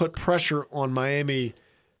to put pressure on Miami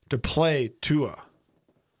to play Tua.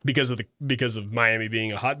 Because of Miami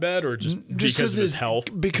being a hotbed, or just because of his health?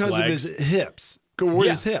 Because of his hips.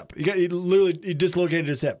 Where's his hip? He dislocated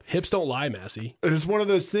his hip. Hips don't lie, Massey. And it's one of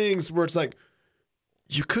those things where it's like,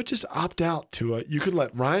 you could just opt out, Tua. You could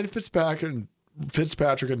let Ryan Fitzpatrick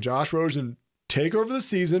and Josh Rosen take over the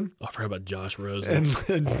season. I forgot about Josh Rosen.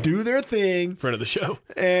 And do their thing. Friend of the show.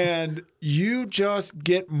 And you just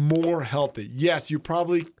get more healthy. Yes, you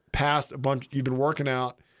probably passed a bunch. You've been working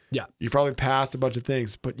out. Yeah. You probably passed a bunch of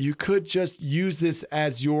things, but you could just use this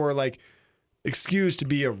as your excuse to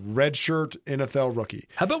be a redshirt NFL rookie.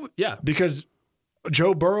 How about, yeah. Because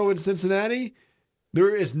Joe Burrow in Cincinnati,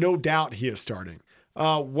 there is no doubt he is starting.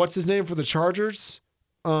 What's his name for the Chargers?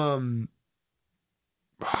 Played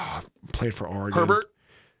for Oregon. Herbert?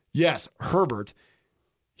 Yes, Herbert.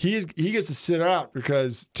 He gets to sit out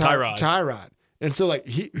because Tyrod. And so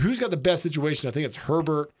who's got the best situation? I think it's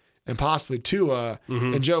Herbert and possibly Tua.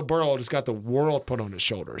 And Joe Burrow just got the world put on his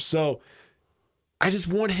shoulders. So I just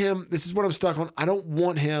want him. This is what I'm stuck on. I don't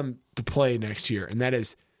want him to play next year. And that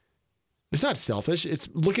is, it's not selfish. It's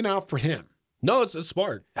looking out for him. No, it's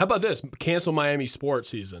smart. How about this? Cancel Miami sports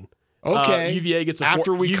season. Okay. UVA gets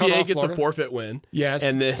a forfeit win. Yes.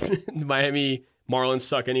 And then the Miami Marlins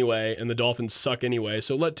suck anyway, and the Dolphins suck anyway.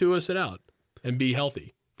 So let Tua sit out and be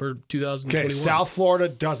healthy for 2021. Okay, South Florida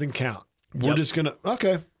doesn't count. We're just going to,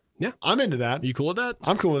 okay. Yeah. I'm into that. Are you cool with that?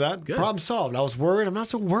 I'm cool with that. Good. Problem solved. I was worried. I'm not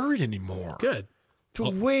so worried anymore. Good. I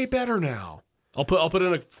feel way better now. I'll put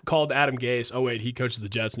in a call to Adam Gase. Oh wait, he coaches the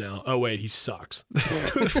Jets now. Oh wait, he sucks.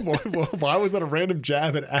 Why was that a random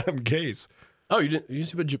jab at Adam Gase? Oh, you didn't? You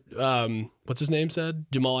see what what's his name said?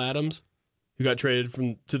 Jamal Adams, who got traded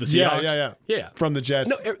to the Seahawks. Yeah. From the Jets.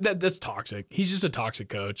 No, that's toxic. He's just a toxic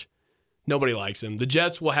coach. Nobody likes him. The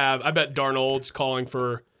Jets will have. I bet Darnold's calling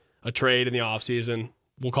for a trade in the offseason.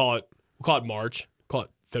 We'll call it March. Call it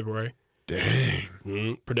February.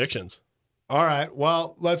 Dang. Predictions. All right.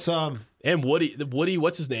 Well, let's And Woody,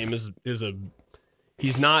 what's his name?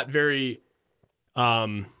 He's not very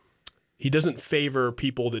He doesn't favor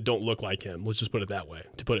people that don't look like him. Let's just put it that way,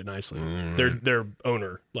 to put it nicely. Their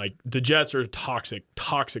owner, like the Jets, are a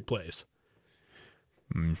toxic place.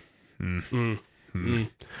 I'm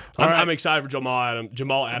excited for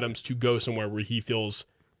Jamal Adams to go somewhere where he feels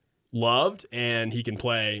loved and he can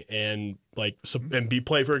play and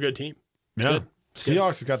play for a good team. It's good.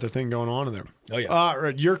 Seahawks has got their thing going on in there. Oh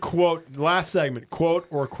yeah. Your quote, last segment, quote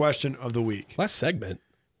or question of the week. Last segment.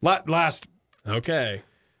 Last. Okay.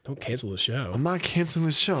 Don't cancel the show. I'm not canceling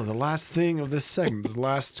the show. The last thing of this segment, the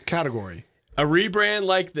last category. A rebrand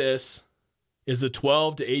like this is a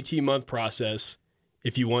 12 to 18 month process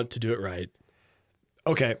if you want to do it right.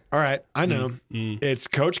 Okay. All right. I know. It's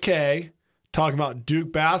Coach K talking about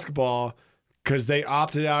Duke basketball because they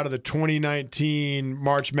opted out of the 2019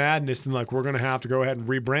 March Madness and we're going to have to go ahead and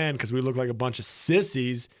rebrand because we look like a bunch of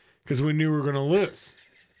sissies because we knew we were going to lose.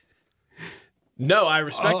 No, I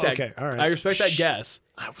respect that. Okay. All right. I respect that guess.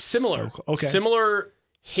 Similar. Similar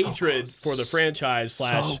hatred for the franchise /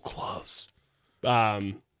 so close.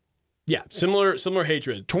 Yeah, similar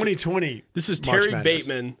hatred. 2020. This is March Terry Madness.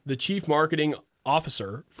 Bateman, the chief marketing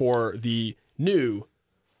officer for the new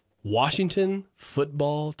Washington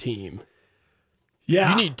football team.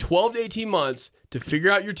 Yeah. You need 12 to 18 months to figure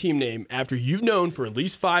out your team name after you've known for at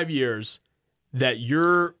least 5 years that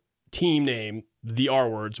your team name, the R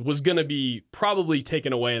words, was going to be probably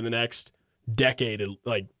taken away in the next decade, at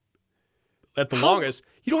the longest.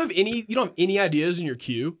 You don't have any ideas in your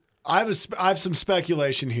queue. I have some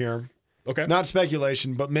speculation here. Okay. Not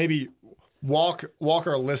speculation, but maybe walk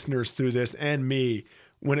our listeners through this and me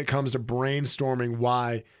when it comes to brainstorming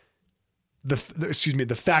why the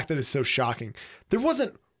fact that it's so shocking. There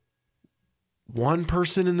wasn't one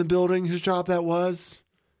person in the building whose job that was.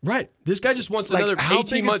 Right. This guy just wants another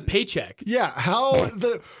 18-month paycheck. Yeah. I'm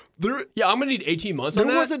going to need 18 months on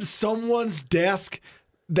that. There wasn't someone's desk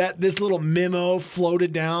that this little memo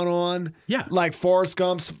floated down on. Yeah. Like Forrest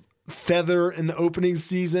Gump's feather in the opening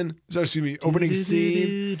scene,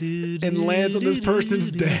 and lands on this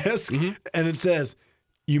person's desk, and it says,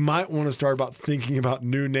 you might want to start thinking about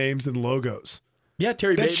new names and logos. Yeah,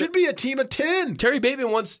 Terry Bateman. That should be a team of 10. Terry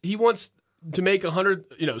Bateman wants to make 100,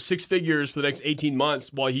 6 figures for the next 18 months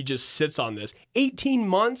while he just sits on this. 18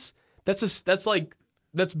 months? That's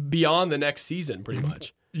beyond the next season, pretty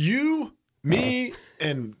much. You, me,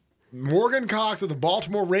 and Morgan Cox of the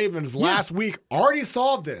Baltimore Ravens last week already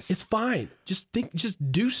solved this. It's fine. Just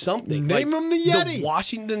do something. Name them the Yeti. The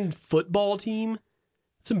Washington football team.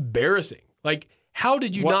 It's embarrassing. How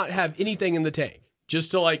did you not have anything in the tank?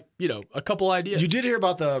 Just to a couple ideas. You did hear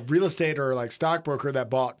about the real estate or stockbroker that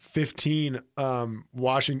bought 15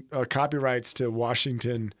 copyrights to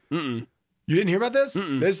Washington. You didn't hear about this?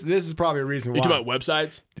 This is probably a reason why. You talking about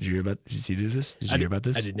websites? Did you see this? Did you hear about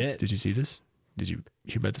this? I didn't. Did you see this? Did you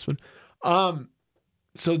hear about this one?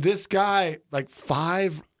 So this guy,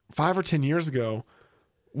 5 or 10 years ago,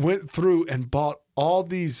 went through and bought all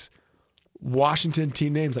these Washington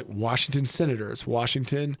team names, like Washington Senators,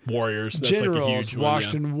 Washington Warriors, that's Generals, a huge one,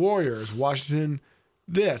 Washington Warriors, Washington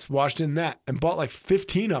this, Washington that, and bought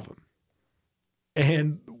 15 of them.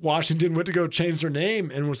 And Washington went to go change their name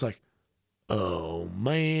and was like, "Oh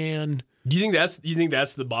man." Do you think that's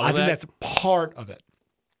the bottleneck? I think that's part of it.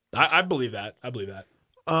 I believe that.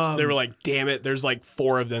 They were like, "Damn it, there's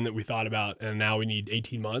 4 of them that we thought about, and now we need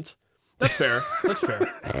 18 months." That's fair.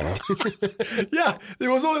 Yeah,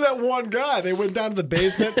 there was only that one guy. They went down to the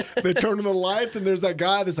basement, they turned on the lights, and there's that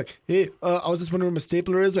guy that's like, "Hey, I was just wondering where my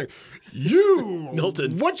stapler is." Like, you,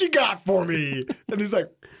 Milton, what you got for me? And he's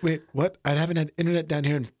like, "Wait, what? I haven't had internet down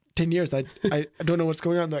here in 10 years. I don't know what's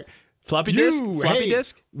going on." I'm like, floppy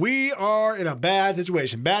disk? We are in a bad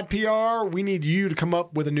situation. Bad PR. We need you to come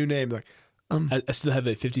up with a new name. Like, I still have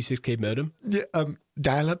a 56K modem. Yeah,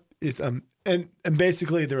 dial-up is and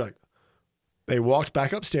basically they're like, they walked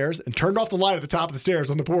back upstairs and turned off the light at the top of the stairs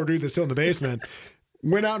when the poor dude that's still in the basement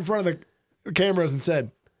went out in front of the cameras and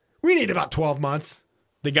said, "We need about 12 months."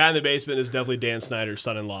 The guy in the basement is definitely Dan Snyder's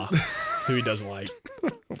son-in-law, who he doesn't like,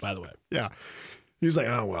 by the way. Yeah. He's like,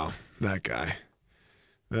 "Oh, well, that guy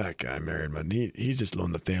married my niece. He just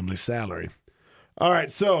loaned the family salary." All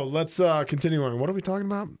right, so let's continue on. What are we talking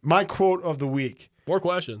about? My quote of the week. More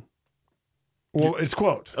question. Well, it's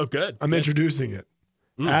quote. Oh, good. I'm introducing it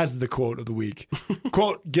as the quote of the week.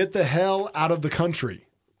 Quote, "Get the hell out of the country."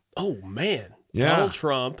 Oh, man. Yeah. Donald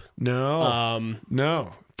Trump. No.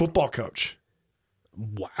 No. Football coach.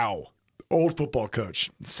 Wow. Old football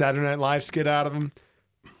coach. Saturday Night Live skit out of him.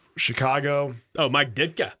 Chicago. Oh, Mike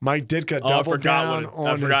Ditka. Doubled down on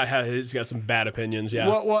I forgot how he's got some bad opinions, yeah.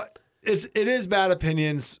 Well, it is bad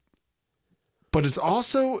opinions, but it's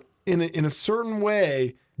also in a certain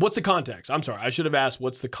way. What's the context? I'm sorry. I should have asked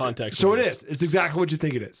what's the context. So of it this? is. It's exactly what you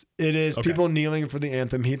think it is. It is people kneeling for the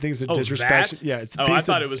anthem. He thinks it disrespects. That? Yeah. It's I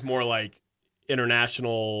thought it was more like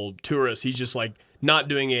international tourists. He's just like not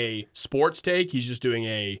doing a sports take. He's just doing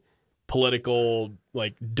a political,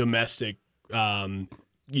 like domestic,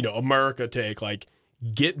 America take. Like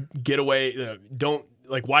get away. Don't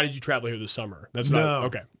like. Why did you travel here this summer? That's not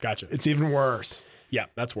okay. Gotcha. It's even worse. Yeah,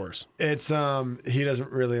 that's worse. It's he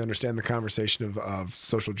doesn't really understand the conversation of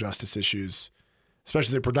social justice issues,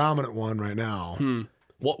 especially the predominant one right now.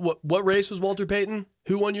 What race was Walter Payton?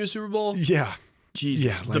 Who won you a Super Bowl? Yeah. Jesus.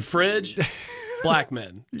 Yeah, like, the fridge? Black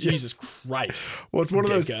men. Jesus Christ. Well, it's one of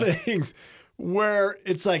those things where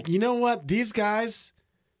it's like, you know what? These guys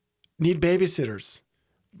need babysitters.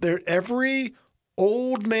 They're every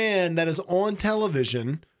old man that is on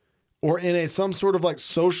television or in some sort of like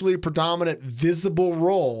socially predominant visible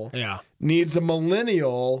role needs a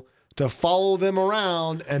millennial to follow them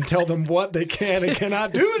around and tell them what they can and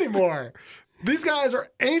cannot do anymore. These guys are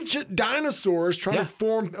ancient dinosaurs trying to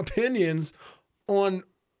form opinions on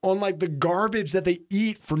like the garbage that they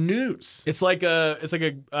eat for news. It's like a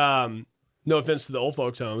no offense to the old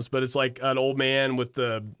folks homes, but it's like an old man with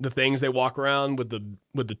the things they walk around with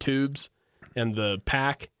the tubes and the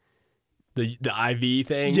pack. The IV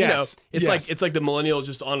thing, yes, it's like the millennial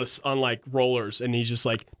just on like rollers, and he's just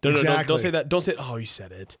like, no, don't say that, don't say. Oh, he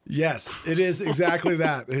said it. Yes, it is exactly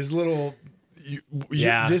that. His little,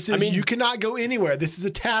 this is. You cannot go anywhere. This is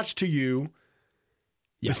attached to you.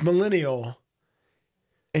 This millennial,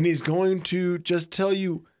 and he's going to just tell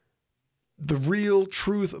you the real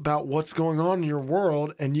truth about what's going on in your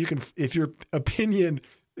world, and you can, if your opinion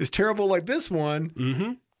is terrible like this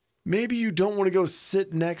one. Maybe you don't want to go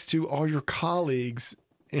sit next to all your colleagues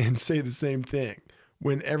and say the same thing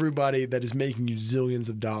when everybody that is making you zillions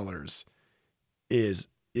of dollars is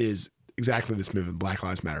exactly this movement, Black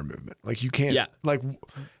Lives Matter movement. Like you can't, like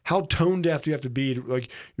how tone deaf do you have to be?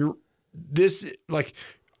 Like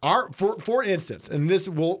for instance, and this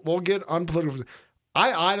we'll get unpolitical.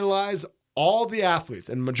 I idolize all the athletes,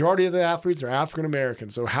 and majority of the athletes are African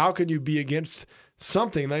American. So how can you be against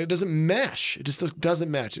something that it doesn't mesh? It just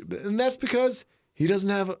doesn't match. And that's because he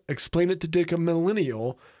doesn't have explain it to Dick, a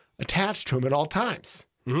millennial attached to him at all times.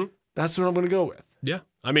 That's what I'm going to go with. Yeah.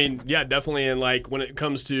 I mean, yeah, definitely. And like when it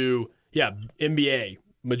comes to, NBA,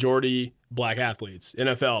 majority black athletes,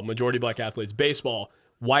 NFL, majority black athletes, baseball,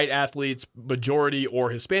 white athletes, majority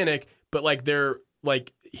or Hispanic, but like they're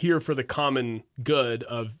like here for the common good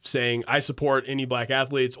of saying, I support any black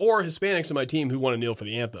athletes or Hispanics in my team who want to kneel for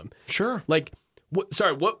the anthem. Sure. Like,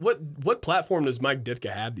 what platform does Mike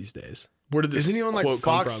Ditka have these days? Where did this Isn't he on like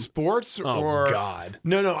Fox Sports or? Oh God!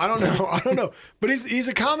 No, I don't know. But he's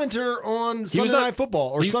a commentator on Sunday Night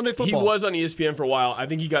Football or Sunday Football. He was on ESPN for a while. I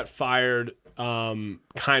think he got fired, kind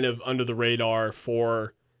of under the radar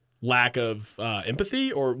for lack of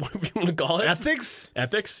empathy or whatever you want to call it.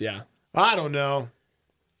 Ethics, yeah. I don't know.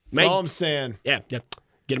 All I'm saying, get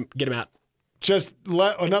him out. Just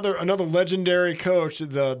another legendary coach.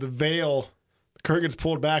 The veil, the curtain gets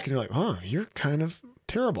pulled back, and you're like, you're kind of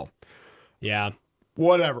terrible. Yeah.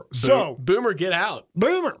 Whatever. So Boomer, get out.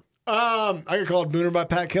 Boomer. I got called Boomer by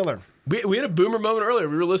Pat Killer. We had a Boomer moment earlier.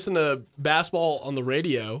 We were listening to basketball on the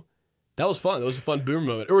radio. That was fun. That was a fun Boomer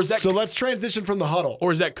moment. Or was that? So let's transition from the huddle.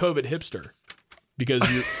 Or is that COVID hipster? Because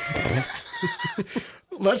you.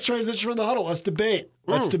 Let's transition from the huddle. Let's debate.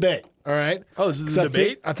 Let's debate. All right. Oh, this is a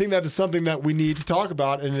debate? I think that is something that we need to talk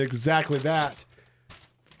about, and exactly that.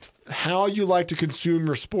 How you like to consume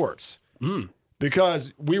your sports.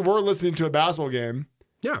 Because we were listening to a basketball game.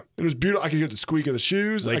 Yeah. It was beautiful. I could hear the squeak of the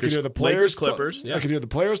shoes. Lakers, I could hear the players. Clippers. I could hear the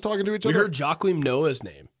players talking to each other. We heard Joaquin Noah's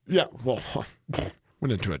name. Yeah. Well,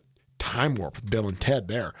 went into a time warp with Bill and Ted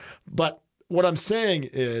there. But what I'm saying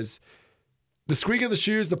is the squeak of the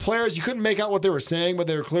shoes, the players, you couldn't make out what they were saying, but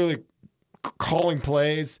they were clearly calling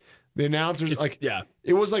plays. The announcers,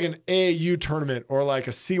 it was like an AAU tournament or like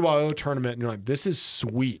a CYO tournament. And you're like, this is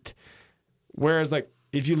sweet. Whereas like,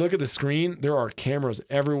 if you look at the screen, there are cameras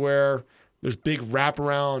everywhere. There's big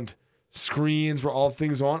wraparound screens where all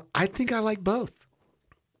things are on. I think I like both.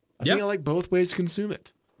 I think I like both ways to consume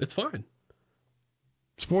it. It's fine.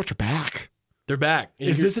 Sports are back. They're back.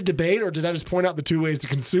 Is this a debate, or did I just point out the two ways to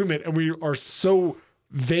consume it? And we are so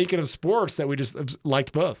vacant of sports that we just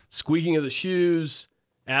liked both. Squeaking of the shoes,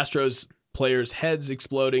 Astros players' heads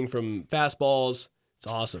exploding from fastballs.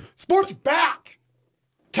 It's awesome. Sports are back.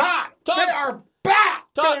 Todd, they are back,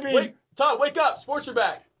 baby. Todd, wake up. Sports are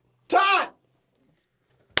back. Todd.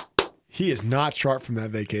 He is not sharp from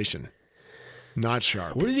that vacation. Not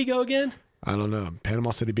sharp. Where did he go again? I don't know.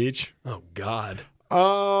 Panama City Beach. Oh, God.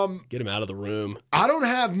 Get him out of the room. I don't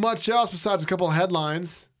have much else besides a couple of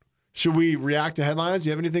headlines. Should we react to headlines? Do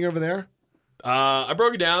you have anything over there? I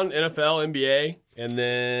broke it down, NFL, NBA, and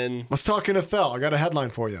then... Let's talk NFL. I got a headline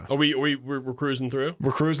for you. We're cruising through?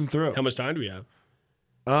 We're cruising through. How much time do we have?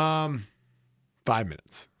 5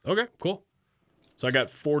 minutes. Okay, cool. So I got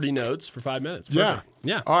 40 notes for 5 minutes. Yeah. Perfect.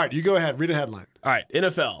 Yeah. All right, you go ahead. Read a headline. All right,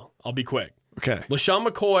 NFL. I'll be quick. Okay. LaShawn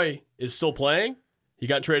McCoy is still playing. He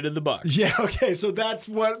got traded to the Bucs. Yeah, okay. So that's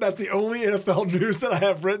the only NFL news that I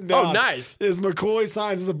have written down. Oh, nice. Is McCoy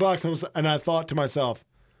signs with the Bucs. And I thought to myself,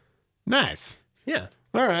 nice. Yeah.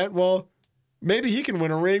 All right, well, maybe he can win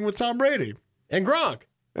a ring with Tom Brady. And Gronk.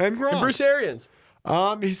 And Gronk. And Bruce Arians.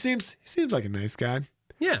 He seems like a nice guy.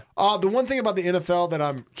 Yeah. The one thing about the NFL that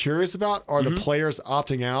I'm curious about are the players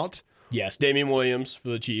opting out. Yes, Damian Williams for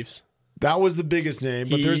the Chiefs. That was the biggest name,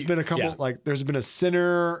 but there's been a couple, yeah. There's been a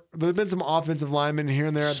center, there's been some offensive linemen here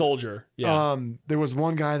and there. Soldier, yeah. There was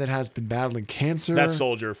one guy that has been battling cancer. That's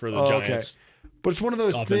Soldier for the Giants. Okay. But it's one of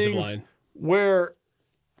those Offensive things line. where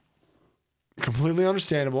completely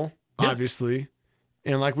understandable, Yeah. obviously.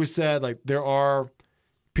 And like we said, there are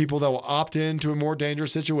people that will opt into a more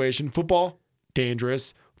dangerous situation. Football,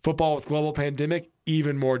 dangerous. Football with global pandemic,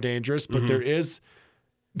 even more dangerous. But there is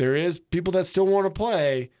people that still want to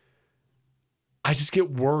play. I just get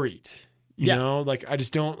worried, you know, I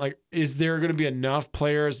just don't is there going to be enough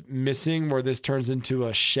players missing where this turns into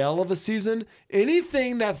a shell of a season?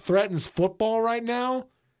 Anything that threatens football right now,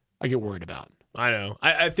 I get worried about. I know.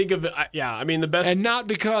 I think of it. I mean, the best. And not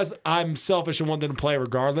because I'm selfish and want them to play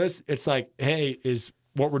regardless. It's hey, is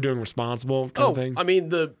what we're doing responsible kind of thing? I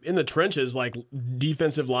mean, in the trenches,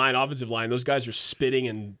 defensive line, offensive line, those guys are spitting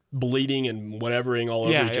and bleeding and whatevering all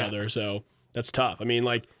over each other. So that's tough. I mean,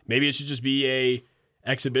 maybe it should just be a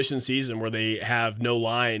exhibition season where they have no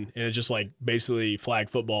line and it's just basically flag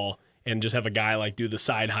football and just have a guy do the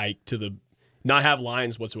side hike to not have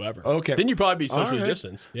lines whatsoever. Okay. Then you probably be socially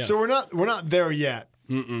distanced. Yeah. So we're not there yet.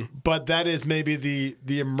 But that is maybe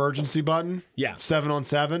the emergency button. Yeah.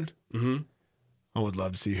 7-on-7. Mm-hmm. I would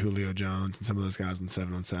love to see Julio Jones and some of those guys in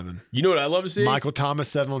 7-on-7. You know what I'd love to see? Michael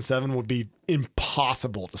Thomas 7-on-7 would be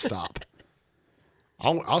impossible to stop.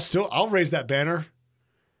 I'll raise that banner.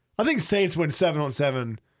 I think Saints win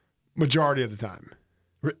 7-on-7 majority of the time.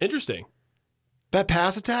 Interesting. That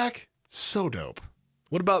pass attack, so dope.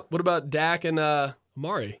 What about Dak and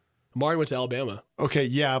Amari? Amari went to Alabama. Okay,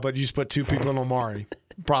 yeah, but you just put two people in Amari.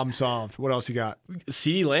 Problem solved. What else you got?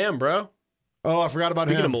 CeeDee Lamb, bro. Oh, I forgot about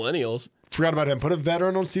Speaking him. of millennials. Forgot about him. Put a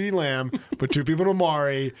veteran on CeeDee Lamb, put two people in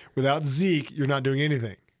Amari. Without Zeke, you're not doing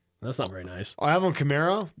anything. That's not very nice. I have on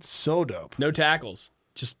Camaro. So dope. No tackles.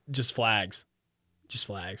 Just flags. Just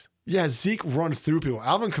flags. Yeah, Zeke runs through people.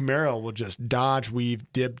 Alvin Kamara will just dodge, weave,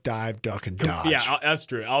 dip, dive, duck, and dodge. Yeah, that's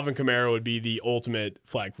true. Alvin Kamara would be the ultimate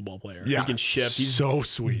flag football player. Yeah, he can shift. He's so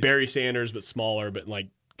sweet. Barry Sanders, but smaller, but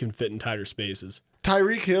can fit in tighter spaces.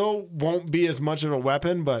 Tyreek Hill won't be as much of a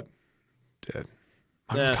weapon, but dude,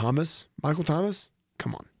 Michael Thomas,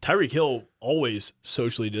 come on. Tyreek Hill always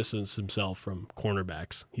socially distanced himself from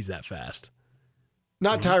cornerbacks. He's that fast.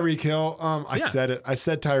 Not Tyreek Hill. I said it. I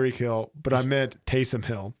said Tyreek Hill, but I meant Taysom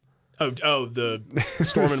Hill. Oh, the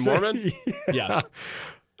Storm and Mormon? Yeah.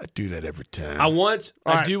 I do that every time.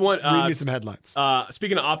 I do want. Read me some headlines.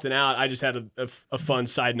 Speaking of opting out, I just had a fun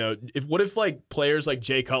side note. What if players like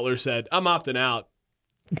Jay Cutler said, "I'm opting out"?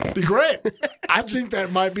 Be great. I think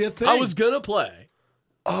that might be a thing. I was gonna play.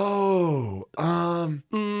 Oh,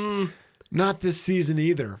 not this season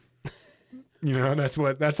either. You know,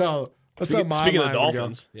 that's how. Speaking of the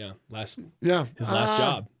Dolphins, his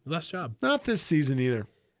last job. Not this season either.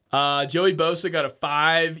 Joey Bosa got a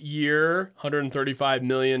 5-year, $135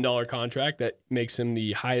 million contract that makes him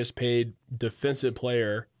the highest paid defensive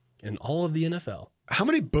player in all of the NFL. How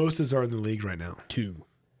many Bosas are in the league right now? 2.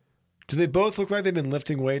 Do they both look like they've been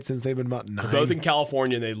lifting weights since they've been about 9? They're both in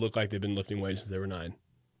California, and they look like they've been lifting weights since they were 9.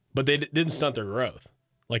 But they didn't stunt their growth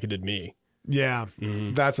like it did me. Yeah,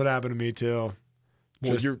 That's what happened to me too.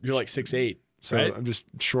 Well, you're 6'8", so right? I'm just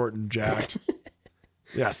short and jacked.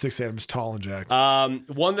 Yeah, 6'8". I'm just tall and jacked.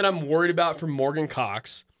 One that I'm worried about from Morgan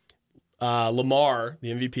Cox, Lamar, the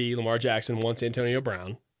MVP, Lamar Jackson, wants Antonio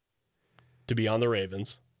Brown to be on the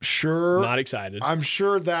Ravens. Sure. Not excited. I'm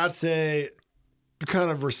sure that's a kind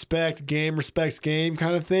of respects game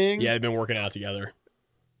kind of thing. Yeah, they've been working out together.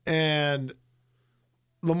 And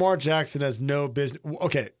Lamar Jackson has no business.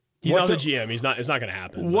 Okay. He's not the GM. It's not going to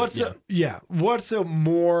happen. What's a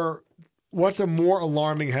more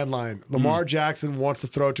alarming headline? Lamar Jackson wants to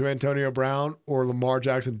throw to Antonio Brown, or Lamar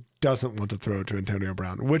Jackson doesn't want to throw to Antonio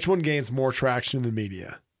Brown? Which one gains more traction in the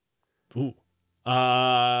media? Ooh.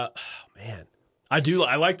 Man. I do.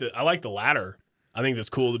 I like the latter. I think that's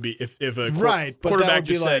cool to be if a Right, but that quarterback would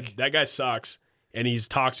be just said like- that guy sucks and he's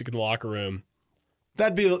toxic in the locker room.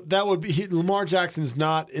 That would be Lamar Jackson's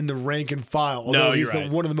not in the rank and file. Although No, he's you're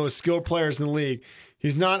right. one of the most skilled players in the league.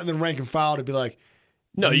 He's not in the rank and file to be like,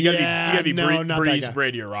 No, you gotta be not that Breeze, guy.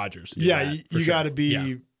 Brady, or Rodgers. to do Yeah, that, for you sure. got to be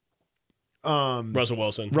Yeah. Russell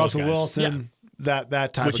Wilson. those Russell guys. Wilson, Yeah.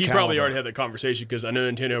 that type Which of he probably caliber. already had that conversation because I know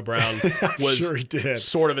Antonio Brown was sure he did.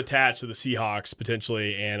 sort of attached to the Seahawks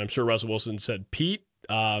potentially, and I'm sure Russell Wilson said, "Pete,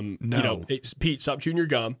 Pete, stop chewing your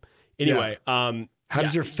gum." Anyway, How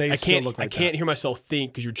does your face I still can't, look like I can't that? hear myself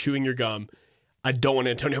think because you're chewing your gum. I don't want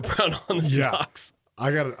Antonio Brown on the Yeah. Seahawks.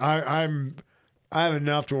 I have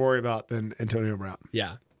enough to worry about than Antonio Brown.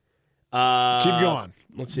 Yeah. Keep going.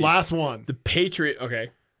 Let's see. Last one. The Patriot.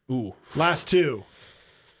 Okay. Ooh. Last two.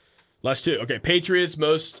 Last two. Okay. Patriots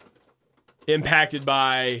most impacted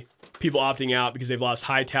by people opting out because they've lost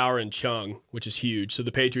Hightower and Chung, which is huge. So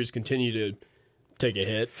the Patriots continue to take a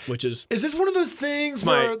hit, which is Is this one of those things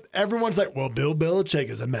where everyone's like, well, Bill Belichick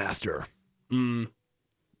is a master.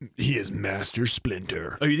 He is Master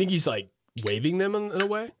Splinter. Oh, you think he's like waving them in a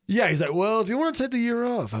way? Yeah, he's like, well, if you want to take the year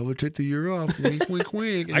off, I would take the year off. Wink, wink,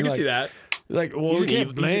 wink. And I can you're see like, that. Like, well, He's we an can't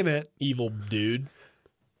evil- blame he's an it. Evil dude.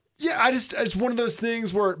 Yeah, it's one of those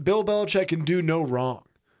things where Bill Belichick can do no wrong.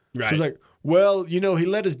 Right. So it's like, well, he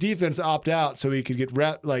let his defense opt out so he could get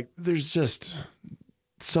like, there's just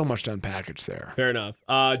so much to unpackage there. Fair enough.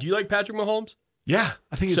 Do you like Patrick Mahomes? Yeah,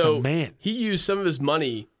 I think he's So the man. he used some of his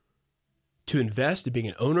money to invest in being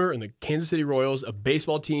an owner in the Kansas City Royals, a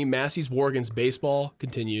baseball team. Massey's war against baseball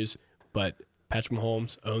continues, but Patrick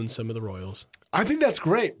Mahomes owns some of the Royals. I think that's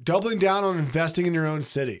great. Doubling down on investing in your own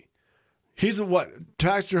city. He's a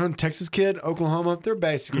Texas kid, Oklahoma. They're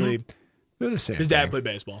basically they're the same. His dad thing. played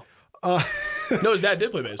baseball. No, his dad did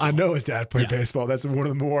play baseball. I know his dad played Yeah. baseball. That's one of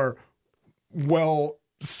the more well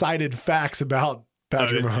cited facts about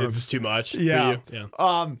Patrick Mahomes. It's too much Yeah. for you.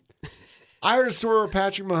 Yeah. I heard a story where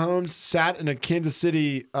Patrick Mahomes sat in a Kansas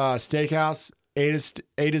City steakhouse,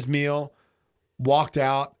 ate his meal, walked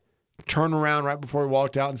out, turned around right before he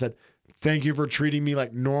walked out and said, "Thank you for treating me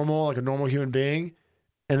like a normal human being."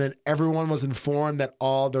 And then everyone was informed that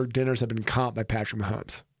all their dinners had been comped by Patrick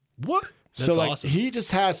Mahomes. What? That's So like awesome. he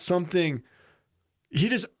just has something. He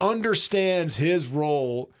just understands his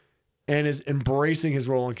role and is embracing his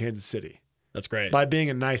role in Kansas City That's great. by being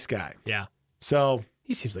a nice guy. Yeah. So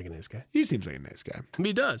He seems like a nice guy. he seems like a nice guy. I mean,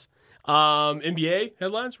 he does. NBA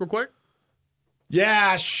headlines, real quick.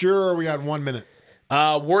 Yeah, sure. We got 1 minute.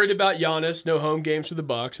 Worried about Giannis. No home games for the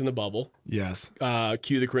Bucks in the bubble. Yes.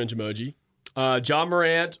 Cue the cringe emoji. John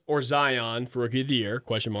Morant or Zion for Rookie of the Year?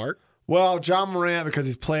 Question mark. Well, John Morant because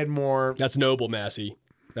he's played more. That's noble, Massey.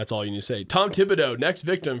 That's all you need to say. Tom Thibodeau, next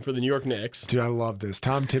victim for the New York Knicks. Dude, I love this.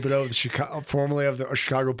 Tom Thibodeau, formerly of the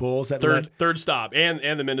Chicago Bulls, that Third stop, and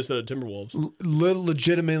the Minnesota Timberwolves.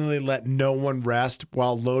 legitimately let no one rest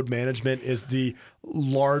while load management is the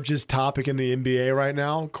largest topic in the NBA right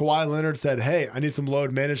now. Kawhi Leonard said, "Hey, I need some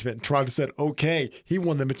load management." And Toronto said, "Okay." He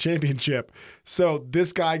won them a championship. So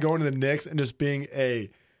this guy going to the Knicks and just being a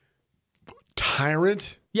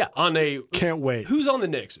tyrant, Yeah, can't wait. Who's on the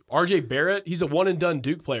Knicks? RJ Barrett. He's a one and done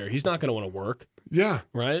Duke player. He's not going to want to work, Yeah,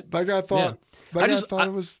 right? that guy thought. Yeah. That guy thought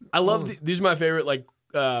it was. I love these are my favorite. Like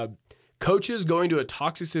coaches going to a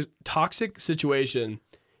toxic situation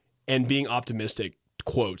and being optimistic.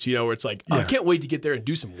 Quotes, where it's like, I can't wait to get there and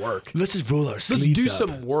do some work. Let's just roll our Let's sleeves do up.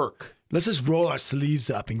 some work. Let's just roll our sleeves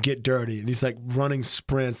up and get dirty. And he's like running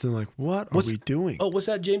sprints and like, what are we doing? Oh, what's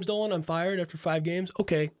that, James Dolan? I'm fired after 5 games.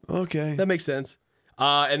 Okay, Okay. that makes sense.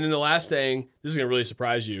 And then the last thing, this is going to really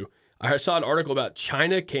surprise you. I saw an article about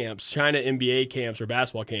China NBA camps or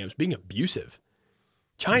basketball camps being abusive.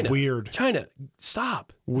 China. Weird. China,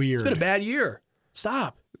 stop. Weird. It's been a bad year.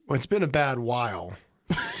 Stop. Well, it's been a bad while.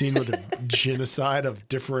 Seen with the genocide of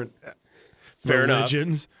different Fair enough.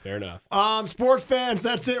 religions. Fair enough. Sports fans,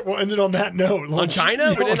 that's it. We'll end it on that note. On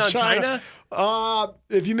China? We're in on China?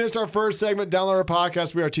 If you missed our first segment, download our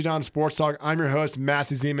podcast. We are Teton Sports Talk. I'm your host,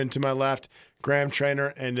 Massey Zeman. To my left, Graham Trainer.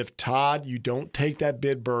 And if Todd, you don't take that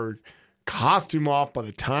Bidberg costume off by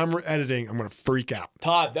the time we're editing, I'm going to freak out.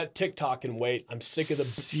 Todd, that TikTok can wait. I'm sick of the.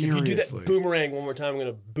 If you do Seriously. that boomerang one more time, I'm going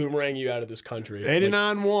to boomerang you out of this country.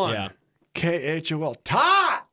 89.1. Yeah. KHOL. Todd!